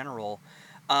applications in general.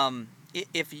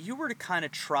 If you were to kind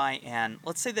of try and,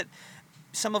 let's say that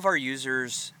some of our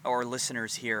users or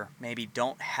listeners here maybe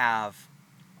don't have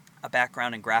a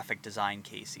background in graphic design,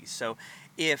 Casey. So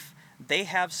if they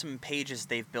have some pages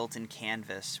they've built in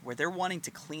Canvas where they're wanting to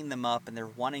clean them up and they're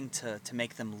wanting to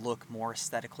make them look more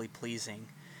aesthetically pleasing,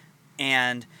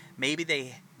 and maybe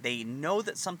they know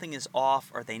that something is off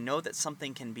or they know that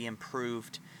something can be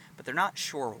improved, but they're not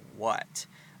sure what.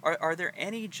 Are there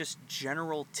any just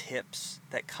general tips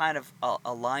that kind of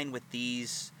align with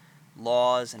these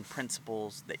laws and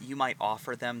principles that you might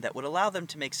offer them that would allow them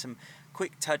to make some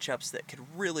quick touch-ups that could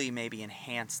really maybe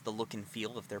enhance the look and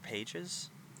feel of their pages?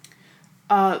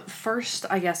 First,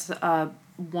 I guess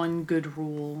one good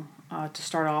rule to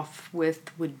start off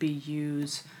with would be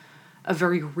use a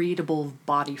very readable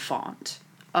body font.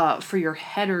 For your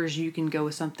headers, you can go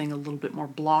with something a little bit more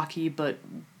blocky, but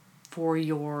for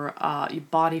your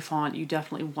body font, you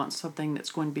definitely want something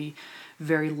that's going to be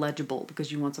very legible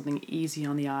because you want something easy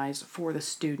on the eyes for the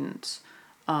students.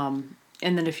 And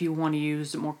then if you want to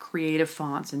use more creative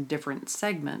fonts in different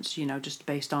segments, just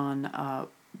based on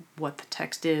what the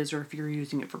text is, or if you're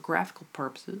using it for graphical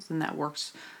purposes, then that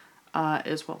works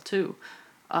as well too.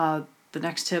 The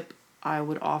next tip I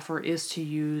would offer is to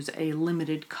use a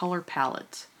limited color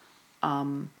palette.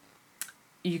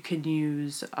 You can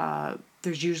use,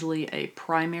 there's usually a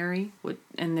primary,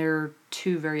 and there are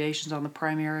two variations on the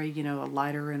primary, a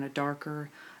lighter and a darker,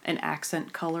 an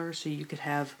accent color. So you could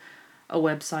have a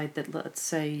website that, let's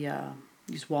say,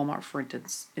 use Walmart for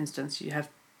instance, you have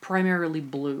primarily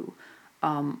blue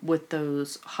with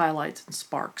those highlights and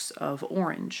sparks of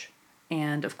orange,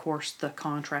 and of course the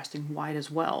contrasting white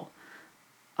as well.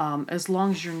 As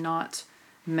long as you're not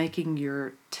making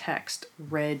your text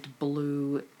red,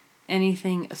 blue,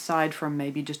 anything aside from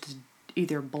maybe just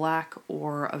either black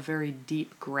or a very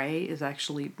deep gray is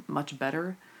actually much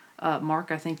better.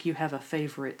 Mark, I think you have a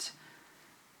favorite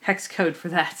hex code for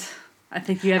that. I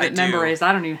think you have it memorized.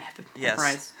 I don't even have it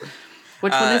memorized. Yes.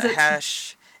 Which one is it?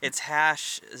 It's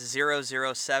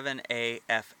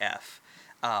 #007AFF.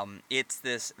 It's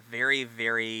this very,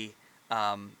 very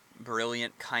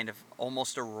brilliant kind of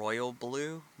almost a royal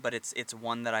blue, but it's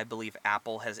one that I believe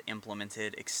Apple has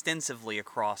implemented extensively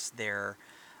across their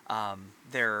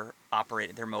mobile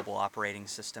operating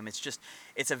system.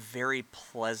 It's a very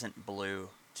pleasant blue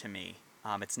to me.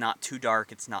 It's not too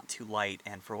dark, it's not too light,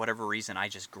 and for whatever reason, I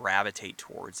just gravitate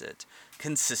towards it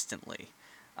consistently.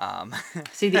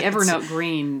 See, the Evernote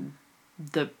green,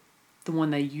 the one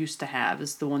they used to have,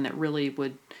 is the one that really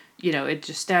would, it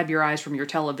just stab your eyes from your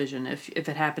television if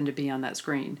it happened to be on that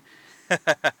screen.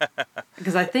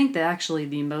 Because I think that actually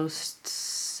the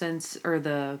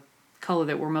the color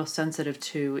that we're most sensitive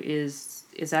to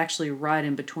is actually right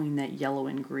in between that yellow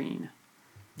and green.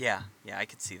 Yeah, I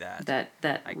could see that.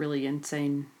 That really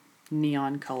insane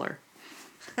neon color.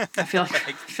 I feel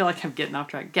like I'm getting off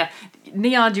track. Yeah,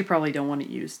 neons you probably don't want to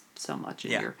use so much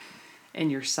in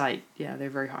your site. Yeah, they're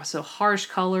very harsh. So harsh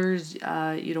colors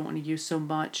you don't want to use so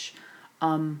much.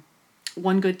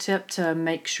 One good tip to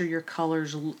make sure your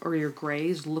colors or your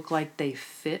grays look like they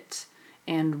fit,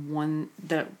 and one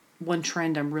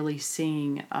trend I'm really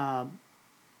seeing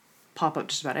pop up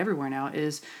just about everywhere now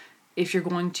is if you're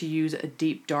going to use a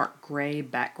deep dark gray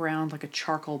background, like a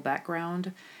charcoal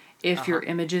background, if your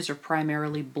images are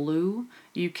primarily blue,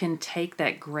 you can take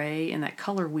that gray and that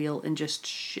color wheel and just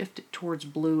shift it towards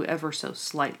blue ever so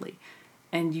slightly.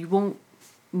 And you won't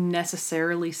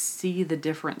necessarily see the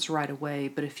difference right away,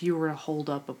 but if you were to hold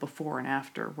up a before and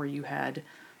after where you had,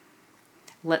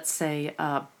 let's say,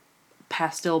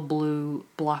 pastel blue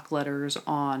block letters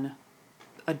on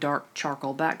a dark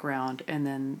charcoal background, and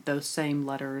then those same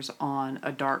letters on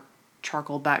a dark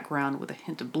charcoal background with a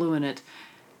hint of blue in it,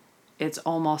 it's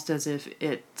almost as if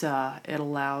it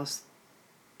allows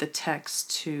the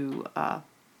text to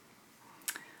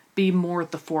be more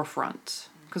at the forefront.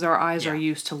 because our eyes are Yeah.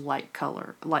 used to light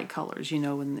colors.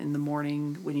 In the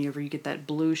morning, whenever you get that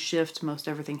blue shift, most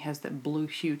everything has that blue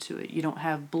hue to it. You don't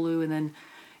have blue, and then,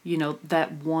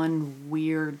 that one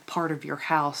weird part of your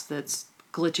house that's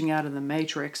glitching out of the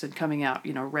matrix and coming out,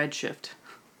 red shift.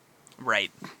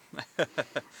 Right.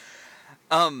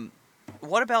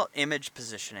 What about image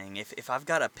positioning? If I've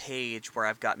got a page where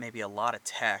I've got maybe a lot of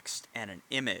text and an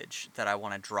image that I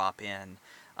want to drop in,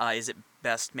 is it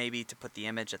best maybe to put the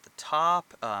image at the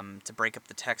top, to break up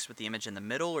the text with the image in the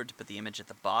middle, or to put the image at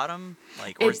the bottom?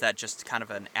 Or is It that just kind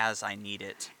of an as I need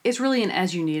it? it's really an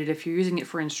as you need it. If you're using it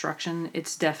for instruction,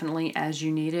 it's definitely as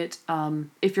you need it.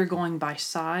 If you're going by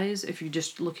size, if you're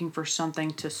just looking for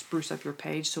something to spruce up your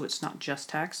page so it's not just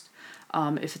text,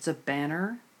 if it's a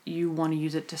banner, you want to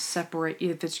use it to separate.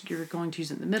 If you're going to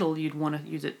use it in the middle, you'd want to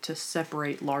use it to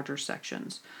separate larger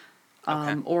sections,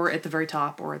 Okay. or at the very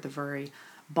top or at the very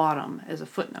bottom as a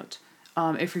footnote.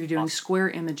 If you're doing Awesome. square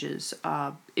images,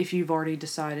 if you've already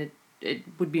decided, it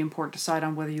would be important to decide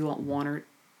on whether you want one or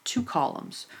two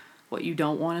columns. What you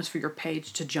don't want is for your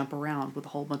page to jump around with a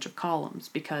whole bunch of columns,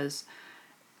 because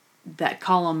that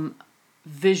column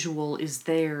visual is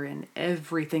there in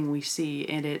everything we see,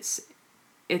 and it's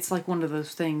like one of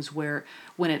those things where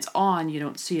when it's on you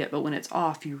don't see it, but when it's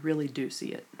off you really do see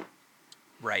it.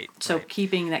 Right. So Right.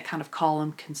 keeping that kind of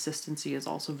column consistency is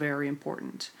also very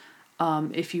important.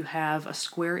 If you have a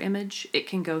square image, it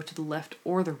can go to the left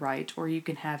or the right, or you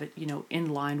can have it,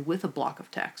 in line with a block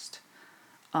of text.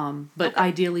 But Okay.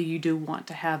 ideally, you do want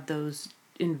to have those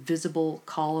invisible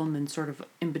column and sort of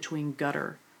in between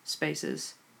gutter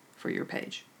spaces for your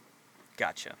page.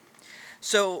 Gotcha.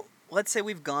 So let's say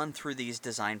we've gone through these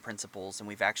design principles and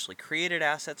we've actually created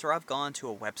assets, or I've gone to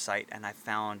a website and I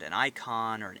found an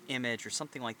icon or an image or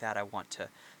something like that I want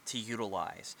to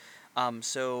utilize.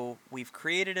 So we've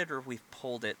created it or we've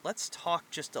pulled it. Let's talk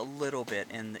just a little bit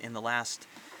in the last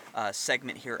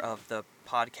segment here of the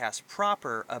podcast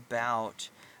proper about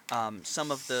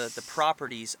some of the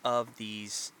properties of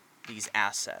these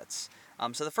assets.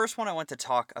 So the first one I want to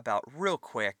talk about real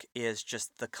quick is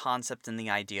just the concept and the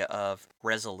idea of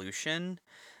resolution.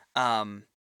 Um,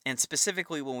 and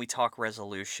specifically, when we talk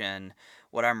resolution,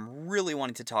 what I'm really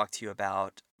wanting to talk to you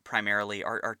about primarily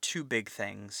are two big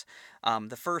things.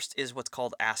 The first is what's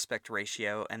called aspect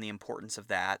ratio and the importance of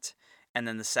that. And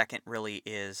then the second really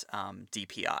is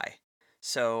DPI.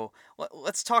 So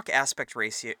let's talk aspect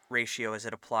ratio as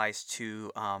it applies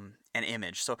to an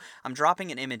image. So I'm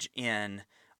dropping an image in.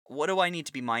 What do I need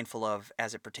to be mindful of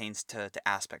as it pertains to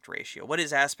aspect ratio? What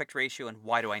is aspect ratio and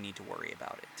why do I need to worry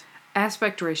about it?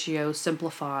 Aspect ratio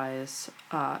simplifies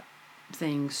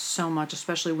things so much,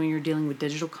 especially when you're dealing with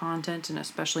digital content, and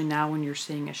especially now when you're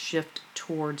seeing a shift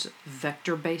towards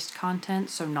vector based content,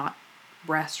 so not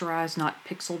rasterized, not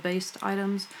pixel based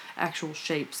items, actual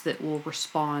shapes that will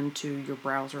respond to your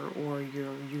browser or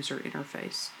your user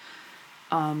interface.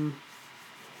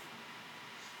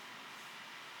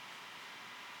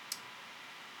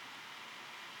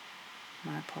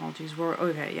 My apologies. We're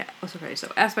okay. Yeah, that's okay.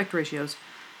 So aspect ratios.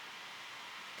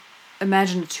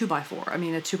 Imagine a 2x4. I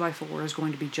mean, a 2x4 is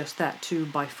going to be just that,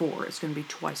 2x4. It's going to be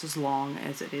twice as long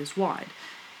as it is wide.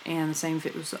 And the same if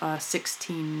it was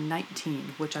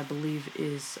 1619, which I believe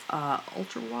is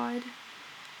ultra wide.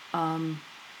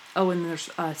 Oh, and there's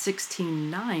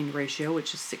 16:9 ratio,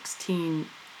 which is 16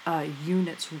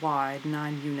 units wide,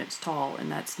 9 units tall,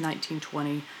 and that's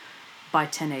 1920 by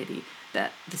 1080.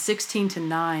 That the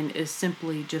 16:9 is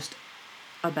simply just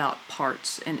about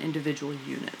parts and individual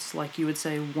units. Like you would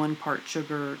say 1 part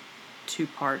sugar, 2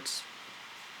 parts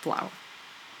flour.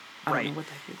 I don't know Right. what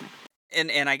that would make.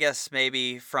 And I guess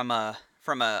maybe from a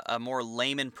more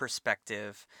layman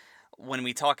perspective, when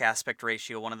we talk aspect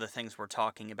ratio, one of the things we're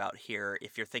talking about here,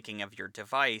 if you're thinking of your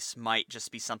device, might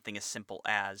just be something as simple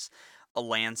as a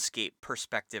landscape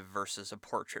perspective versus a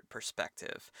portrait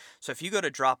perspective. So if you go to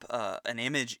drop an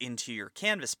image into your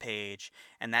Canvas page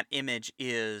and that image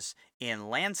is in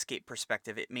landscape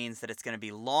perspective, it means that it's going to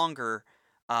be longer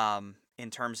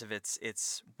in terms of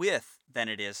its width than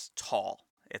it is tall,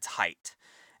 its height.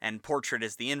 And portrait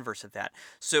is the inverse of that.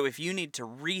 So if you need to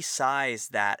resize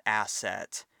that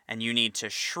asset and you need to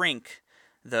shrink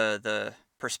the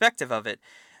perspective of it,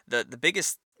 the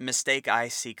biggest mistake I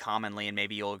see commonly, and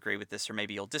maybe you'll agree with this or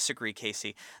maybe you'll disagree,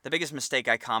 Casey, the biggest mistake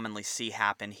I commonly see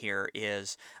happen here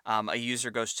is a user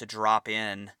goes to drop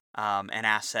in an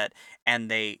asset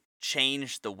and they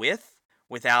change the width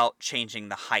without changing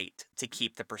the height to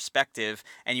keep the perspective,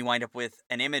 and you wind up with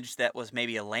an image that was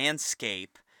maybe a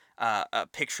landscape, a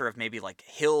picture of maybe like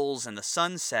hills and the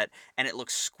sunset, and it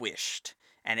looks squished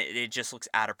and it just looks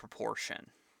out of proportion.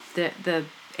 The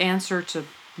answer to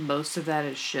Most of that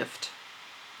is shift.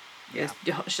 Yeah.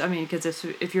 I mean, because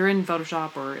if you're in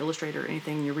Photoshop or Illustrator or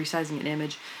anything, you're resizing an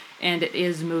image, and it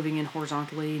is moving in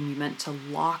horizontally, and you meant to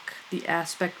lock the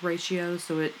aspect ratio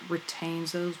so it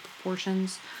retains those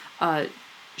proportions.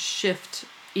 Shift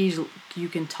easily, you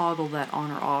can toggle that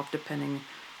on or off depending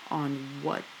on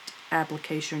what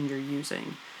application you're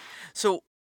using. So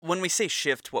when we say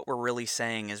shift, what we're really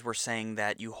saying is we're saying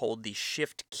that you hold the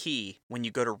shift key when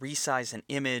you go to resize an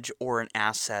image or an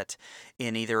asset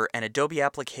in either an Adobe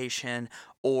application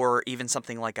or even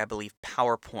something like, I believe,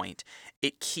 PowerPoint.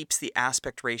 It keeps the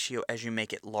aspect ratio as you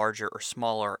make it larger or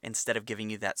smaller instead of giving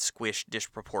you that squished,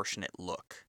 disproportionate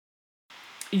look.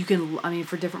 You can, I mean,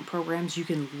 for different programs, you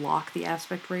can lock the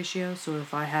aspect ratio. So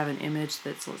if I have an image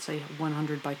that's, let's say,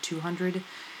 100 by 200,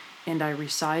 and I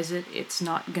resize it, it's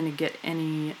not going to get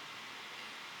any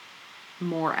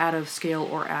more out of scale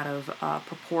or out of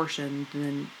proportion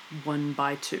than 1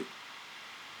 by 2.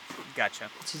 Gotcha.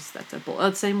 It's just that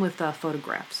simple. Same with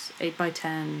photographs. 8 by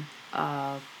 10,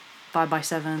 5 by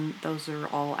 7, those are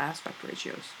all aspect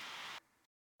ratios.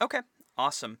 Okay,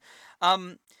 awesome.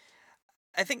 Um,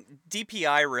 I think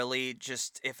DPI really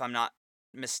just, if I'm not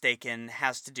mistaken,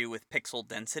 has to do with pixel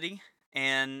density.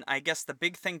 And I guess the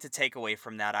big thing to take away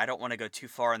from that, I don't want to go too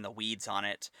far in the weeds on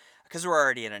it because we're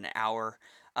already at an hour,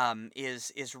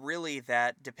 is really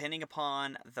that depending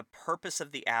upon the purpose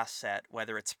of the asset,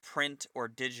 whether it's print or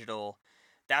digital,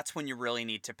 that's when you really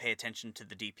need to pay attention to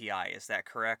the DPI. Is that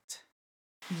correct?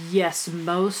 Yes,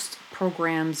 most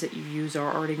programs that you use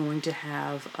are already going to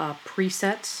have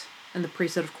presets. And the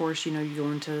preset, of course, you go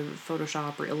into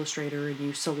Photoshop or Illustrator and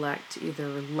you select either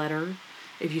letter.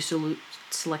 If you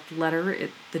select letter,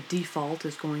 the default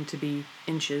is going to be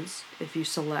inches. If you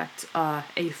select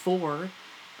A4,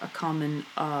 a common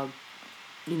art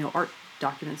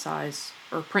document size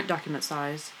or print document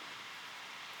size.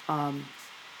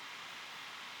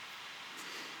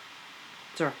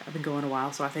 Sorry, I've been going a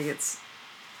while, so I think it's.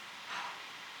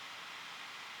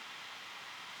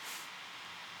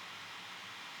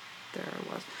 There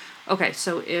it was. Okay,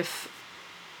 so if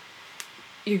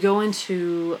you go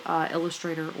into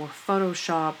Illustrator or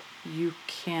Photoshop, you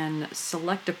can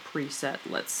select a preset.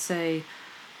 Let's say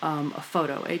a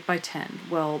photo, 8 by 10.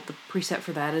 Well, the preset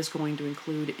for that is going to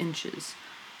include inches.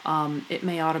 It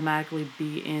may automatically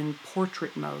be in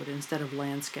portrait mode instead of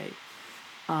landscape.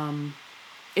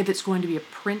 If it's going to be a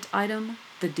print item,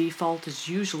 the default is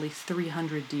usually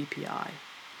 300 DPI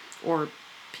or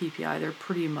PPI. They're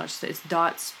pretty much, it's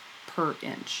dots per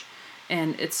inch.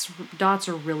 And dots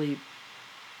are really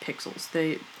pixels.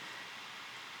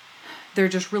 They're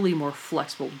just really more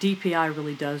flexible. DPI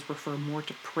really does refer more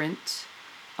to print.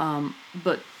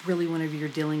 But really, whenever you're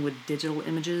dealing with digital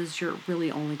images, you're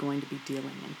really only going to be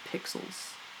dealing in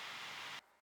pixels.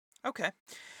 Okay.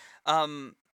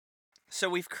 Um, so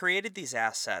we've created these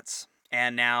assets,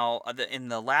 and now in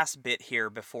the last bit here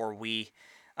before we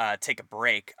take a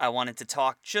break, I wanted to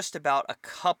talk just about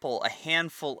a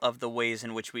handful of the ways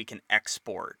in which we can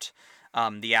export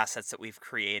the assets that we've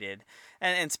created.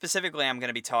 And specifically, I'm going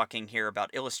to be talking here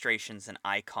about illustrations and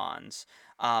icons.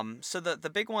 So the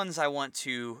big ones I want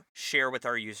to share with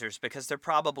our users, because they're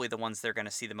probably the ones they're going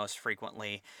to see the most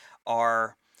frequently,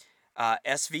 are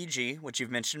SVG, which you've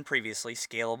mentioned previously,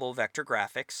 scalable vector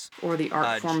graphics. Or the art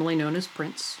Uh, j- formerly known as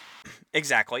prints.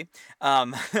 exactly.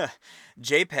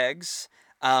 JPEGs,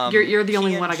 You're the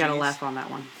only one I gotta PNGs. laugh on that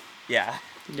one. Yeah.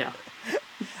 Yeah.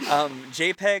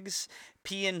 JPEGs,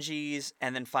 PNGs,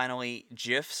 and then finally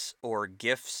GIFs or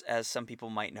GIFs, as some people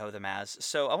might know them as.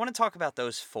 So I want to talk about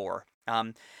those four.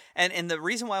 And the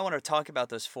reason why I want to talk about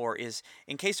those four is,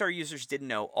 in case our users didn't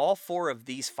know, all four of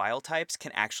these file types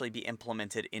can actually be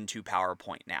implemented into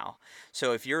PowerPoint now.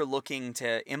 So if you're looking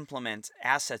to implement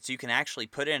assets, you can actually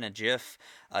put in a GIF,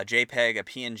 a JPEG, a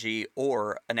PNG,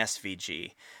 or an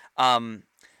SVG.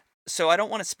 So I don't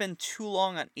want to spend too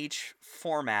long on each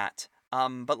format,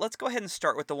 but let's go ahead and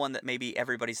start with the one that maybe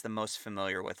everybody's the most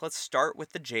familiar with. Let's start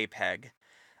with the JPEG,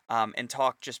 and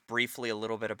talk just briefly a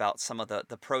little bit about some of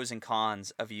the pros and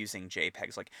cons of using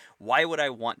JPEGs. Like, why would I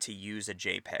want to use a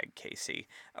JPEG, Casey,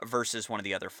 versus one of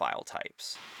the other file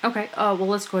types? Okay. Well,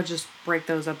 let's go ahead and just break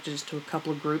those up just to a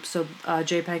couple of groups. So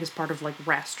JPEG is part of like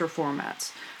raster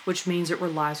formats, which means it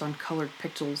relies on colored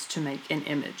pixels to make an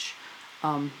image.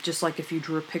 Just like if you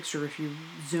drew a picture, if you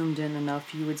zoomed in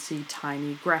enough, you would see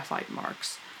tiny graphite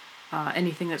marks.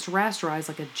 Anything that's rasterized,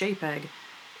 like a JPEG,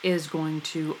 is going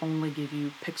to only give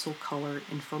you pixel color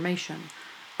information.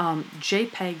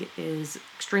 JPEG is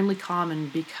extremely common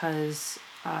because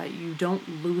you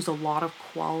don't lose a lot of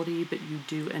quality, but you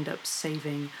do end up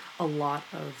saving a lot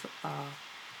of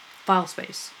file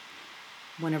space.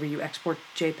 whenever you export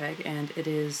JPEG, and it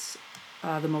is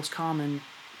the most common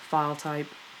file type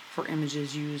for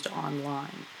images used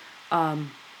online.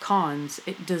 Cons,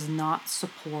 it does not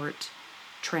support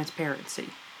transparency.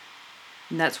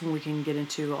 And that's when we can get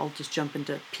into, I'll just jump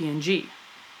into PNG.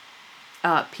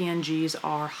 PNGs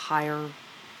are higher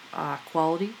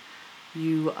quality.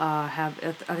 You have,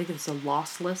 I think it's a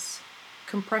lossless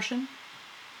compression.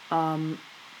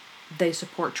 They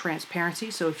support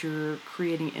transparency, so if you're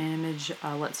creating an image,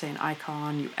 let's say an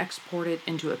icon, you export it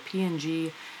into a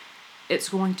PNG, it's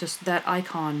going to, that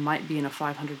icon might be in a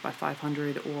 500 by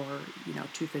 500 or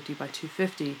 250 by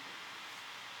 250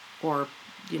 or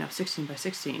 16 by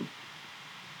 16.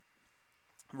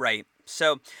 Right.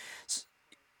 So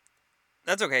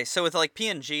that's okay. So with like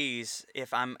PNGs,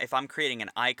 if I'm creating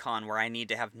an icon where I need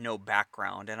to have no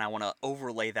background and I want to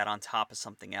overlay that on top of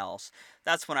something else,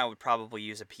 that's when I would probably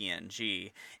use a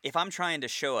PNG. If I'm trying to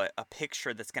show a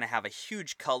picture that's going to have a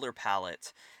huge color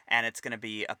palette and it's going to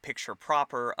be a picture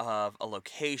proper of a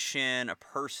location, a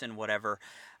person, whatever,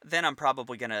 then I'm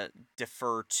probably going to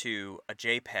defer to a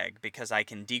JPEG because I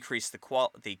can decrease the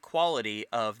quality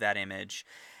of that image.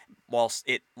 Whilst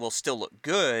it will still look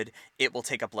good, it will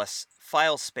take up less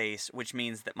file space, which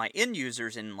means that my end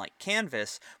users in like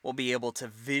Canvas will be able to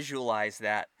visualize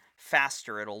that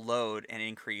faster. It'll load and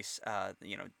increase,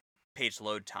 page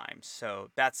load times. So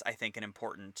that's, I think, an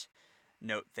important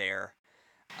note there.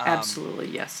 Absolutely,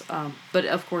 yes. But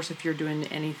of course, if you're doing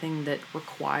anything that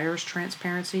requires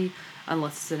transparency,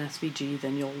 unless it's an SVG,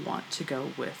 then you'll want to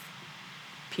go with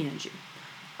PNG.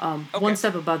 Okay. One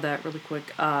step above that, really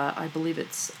quick, I believe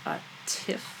it's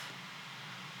TIFF.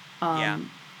 Yeah.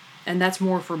 And that's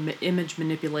more for image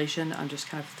manipulation. I'm just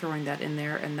kind of throwing that in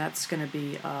there, and that's going to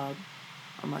be a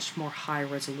much more high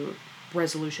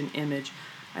resolution image,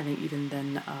 I think, even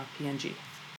than PNG.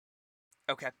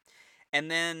 Okay.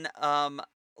 And then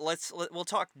we'll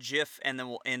talk GIF and then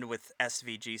we'll end with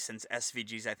SVG, since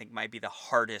SVGs I think might be the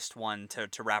hardest one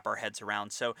to wrap our heads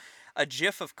around. So a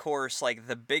GIF, of course, like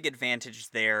the big advantage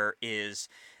there is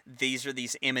these are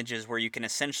these images where you can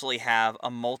essentially have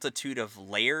a multitude of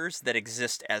layers that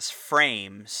exist as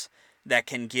frames that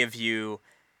can give you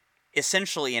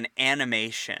essentially an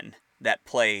animation that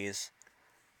plays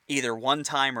either one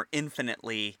time or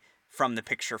infinitely from the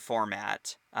picture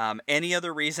format. Any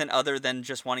other reason other than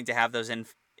just wanting to have those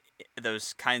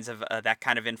kinds of that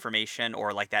kind of information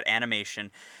or like that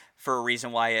animation for a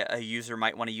reason why a user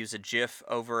might want to use a GIF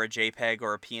over a JPEG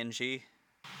or a PNG?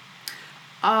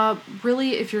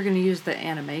 Really, if you're going to use the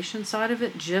animation side of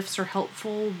it, GIFs are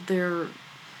helpful.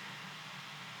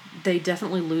 They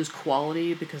definitely lose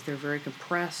quality because they're very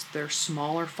compressed. They're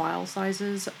smaller file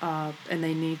sizes, and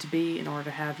they need to be in order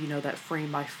to have that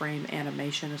frame by frame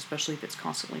animation, especially if it's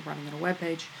constantly running on a web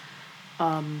page.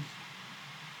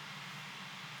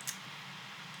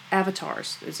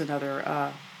 Avatars is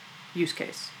another use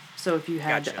case. So if you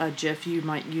had Gotcha. a GIF, you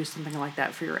might use something like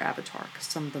that for your avatar, because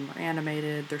some of them are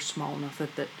animated. They're small enough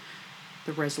that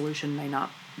the resolution may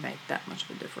not make that much of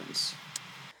a difference.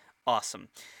 Awesome.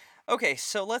 Okay,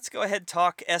 so let's go ahead and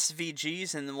talk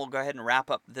SVGs, and then we'll go ahead and wrap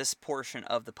up this portion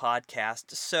of the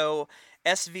podcast. So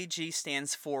SVG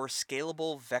stands for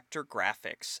Scalable Vector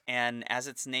Graphics, and as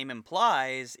its name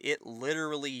implies, it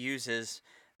literally uses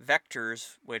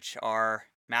vectors, which are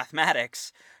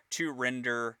mathematics, to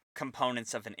render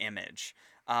components of an image.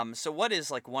 So what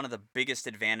is like one of the biggest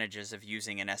advantages of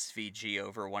using an SVG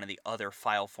over one of the other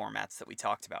file formats that we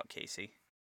talked about, Casey?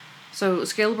 So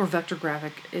scalable vector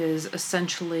graphic is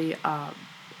essentially,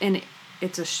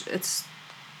 it's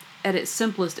at its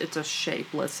simplest, it's a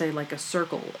shape. Let's say like a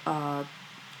circle,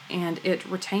 and it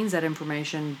retains that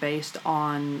information based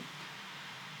on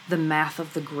the math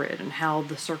of the grid and how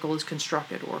the circle is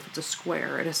constructed, or if it's a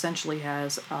square. It essentially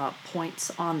has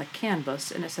points on the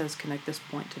canvas, and it says connect this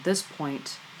point to this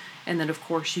point. And then, of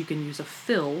course, you can use a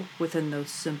fill within those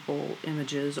simple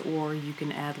images, or you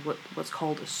can add what's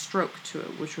called a stroke to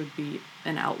it, which would be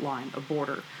an outline, a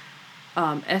border.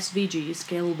 SVG,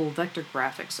 Scalable Vector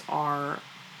Graphics, are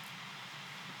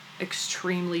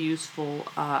extremely useful,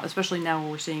 especially now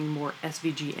where we're seeing more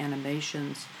SVG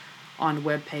animations on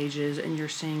web pages, and you're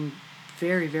seeing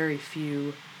very, very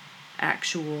few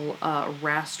actual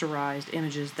rasterized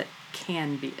images that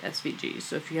can be SVGs.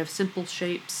 So if you have simple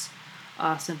shapes,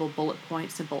 simple bullet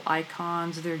points, simple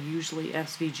icons, they're usually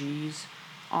SVGs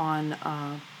on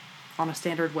a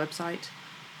standard website.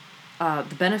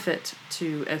 The benefit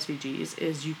to SVGs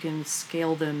is you can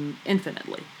scale them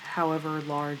infinitely, however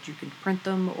large you can print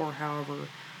them, or however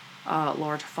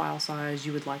large file size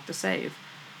you would like to save.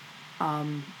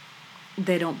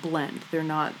 They don't blend. They're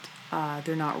not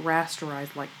They're not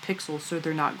rasterized like pixels, so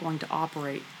they're not going to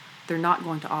operate. They're not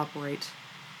going to operate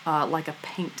like a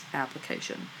paint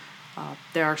application.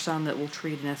 There are some that will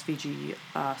treat an SVG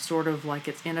sort of like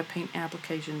it's in a paint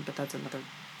application, but that's another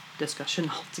discussion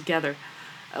altogether.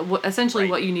 Essentially,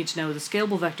 Right. what you need to know is a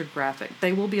scalable vector graphic.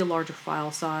 They will be a larger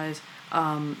file size.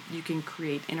 You can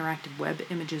create interactive web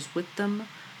images with them.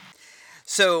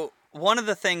 So one of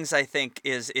the things I think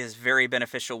is very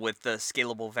beneficial with the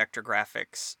scalable vector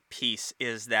graphics piece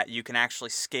is that you can actually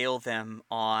scale them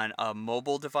on a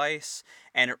mobile device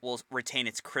and it will retain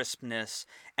its crispness,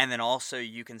 and then also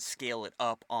you can scale it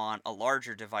up on a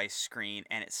larger device screen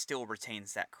and it still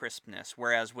retains that crispness.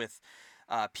 Whereas with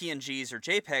PNGs or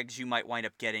JPEGs, you might wind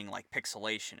up getting like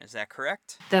pixelation. Is that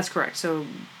correct? That's correct. So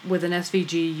with an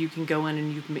SVG, you can go in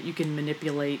and you can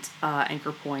manipulate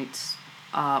anchor points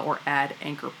or add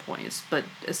anchor points, but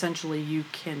essentially you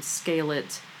can scale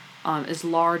it as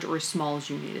large or as small as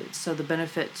you need it. So the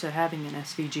benefit to having an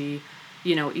SVG,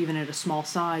 even at a small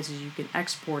size, is you can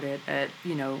export it at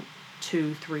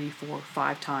 2, 3, 4,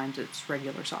 5 times its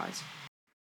regular size.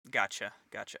 Gotcha,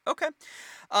 gotcha. Okay.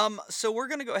 So we're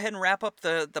gonna go ahead and wrap up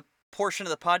the portion of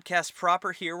the podcast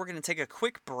proper here. We're gonna take a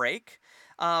quick break,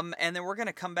 and then we're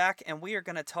gonna come back and we are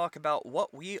gonna talk about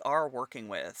what we are working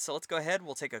with. So let's go ahead.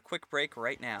 We'll take a quick break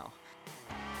right now.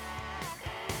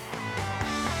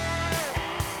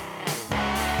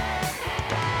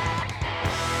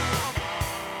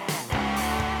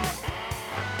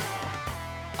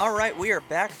 All right, we are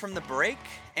back from the break,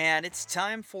 and it's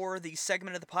time for the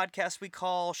segment of the podcast we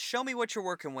call "Show Me What You're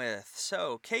Working With."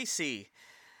 So, Casey,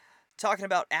 talking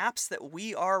about apps that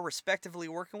we are respectively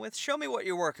working with. Show me what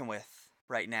you're working with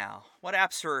right now. What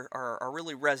apps are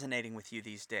really resonating with you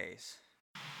these days?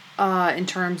 In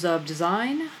terms of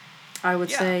design, I would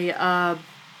Yeah, say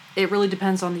it really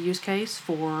depends on the use case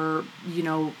for,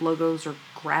 logos or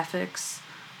graphics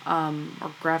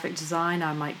or graphic design.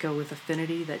 I might go with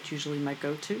Affinity. That's usually my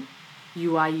go-to.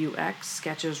 UI UX,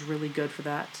 Sketch is really good for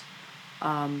that.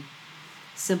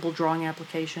 Simple drawing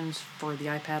applications for the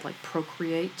iPad like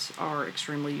Procreate are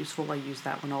extremely useful. I use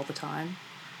that one all the time.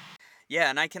 yeah,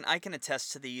 and I can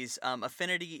attest to these.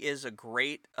 Affinity is a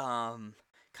great kind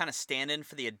of stand-in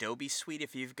for the Adobe suite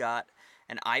if you've got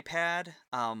an iPad.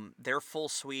 Their full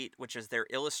suite, which is their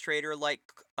Illustrator-like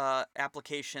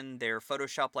application, their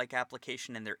Photoshop-like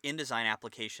application, and their InDesign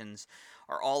applications,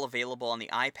 are all available on the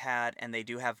iPad, and they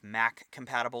do have Mac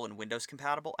compatible and Windows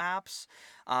compatible apps.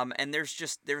 And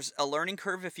there's a learning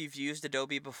curve if you've used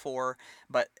Adobe before,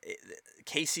 but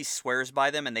Casey swears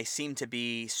by them, and they seem to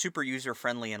be super user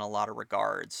friendly in a lot of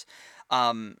regards.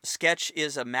 Sketch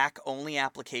is a Mac only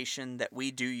application that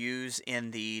we do use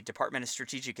in the Department of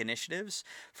Strategic Initiatives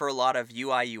for a lot of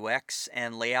UI, UX,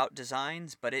 and layout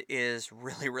designs, but it is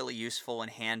really, really useful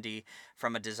and handy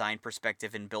from a design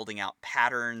perspective in building out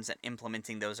patterns and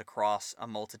implementing those across a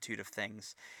multitude of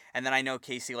things. And then I know,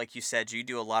 Casey, like you said, you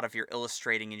do a lot of your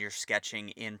illustrating and your sketching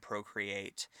in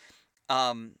Procreate.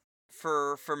 Um,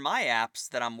 for my apps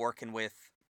that I'm working with,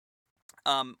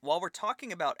 while we're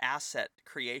talking about asset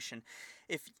creation,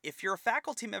 if you're a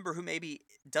faculty member who maybe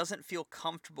doesn't feel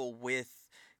comfortable with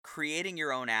creating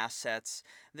your own assets,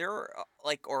 there are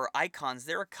or icons,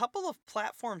 there are a couple of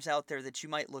platforms out there that you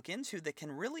might look into that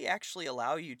can really actually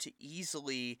allow you to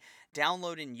easily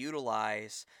download and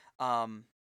utilize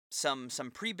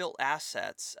some pre-built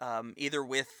assets, either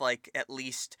with like at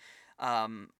least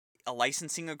um, a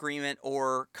licensing agreement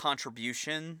or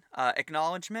contribution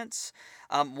acknowledgments.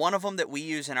 One of them that we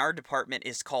use in our department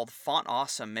is called Font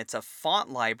Awesome. It's a font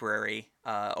library,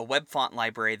 a web font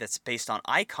library that's based on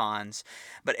icons,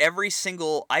 but every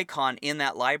single icon in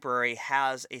that library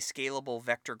has a scalable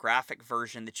vector graphic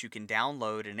version that you can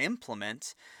download and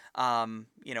implement.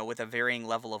 With a varying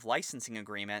level of licensing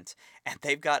agreement, and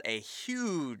they've got a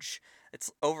huge, it's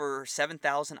over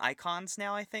 7,000 icons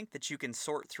now, I think, that you can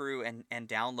sort through and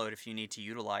download if you need to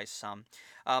utilize some.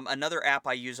 Another app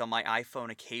I use on my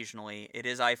iPhone occasionally, it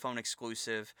is iPhone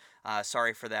exclusive,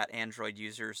 sorry for that, Android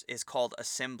users, is called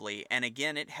Assembly. And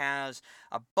again, it has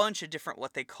a bunch of different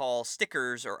what they call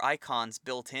stickers or icons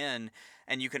built in,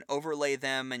 and you can overlay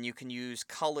them and you can use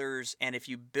colors. And if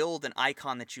you build an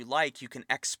icon that you like, you can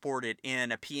export it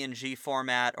in a PNG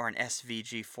format or an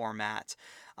SVG format.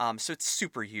 So it's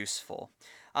super useful.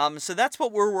 So that's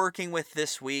what we're working with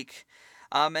this week.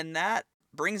 And that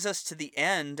brings us to the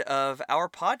end of our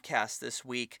podcast this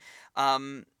week.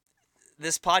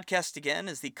 This podcast, again,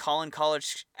 is the Collin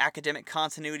College Academic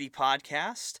Continuity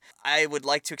Podcast. I would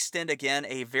like to extend, again,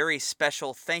 a very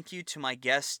special thank you to my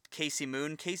guest, Casey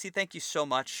Moon. Casey, thank you so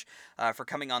much for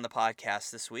coming on the podcast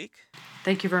this week.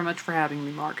 Thank you very much for having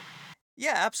me, Mark.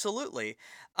 Yeah, absolutely.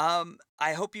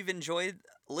 I hope you've enjoyed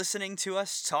listening to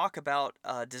us talk about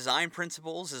design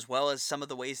principles as well as some of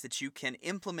the ways that you can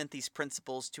implement these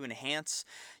principles to enhance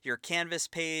your Canvas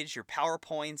page, your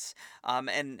PowerPoints,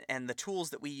 and the tools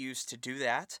that we use to do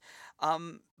that.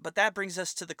 But that brings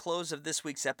us to the close of this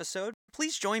week's episode.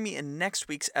 Please join me in next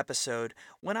week's episode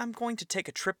when I'm going to take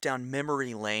a trip down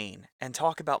memory lane and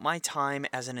talk about my time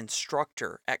as an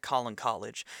instructor at Collin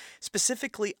College.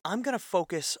 Specifically, I'm going to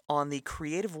focus on the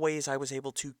creative ways I was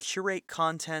able to curate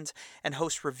content and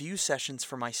host review sessions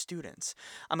for my students.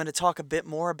 I'm going to talk a bit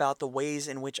more about the ways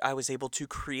in which I was able to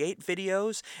create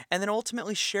videos and then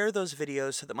ultimately share those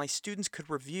videos so that my students could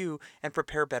review and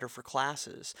prepare better for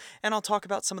classes. And I'll talk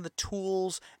about some of the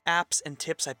tools, apps, and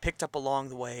tips I picked up along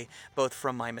the way, both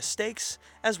from my mistakes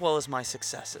as well as my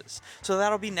successes. So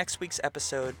that'll be next week's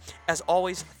episode. As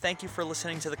always, thank you for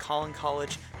listening to the Collin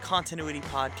College Continuity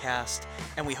Podcast,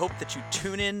 and we hope that you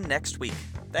tune in next week.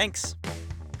 Thanks.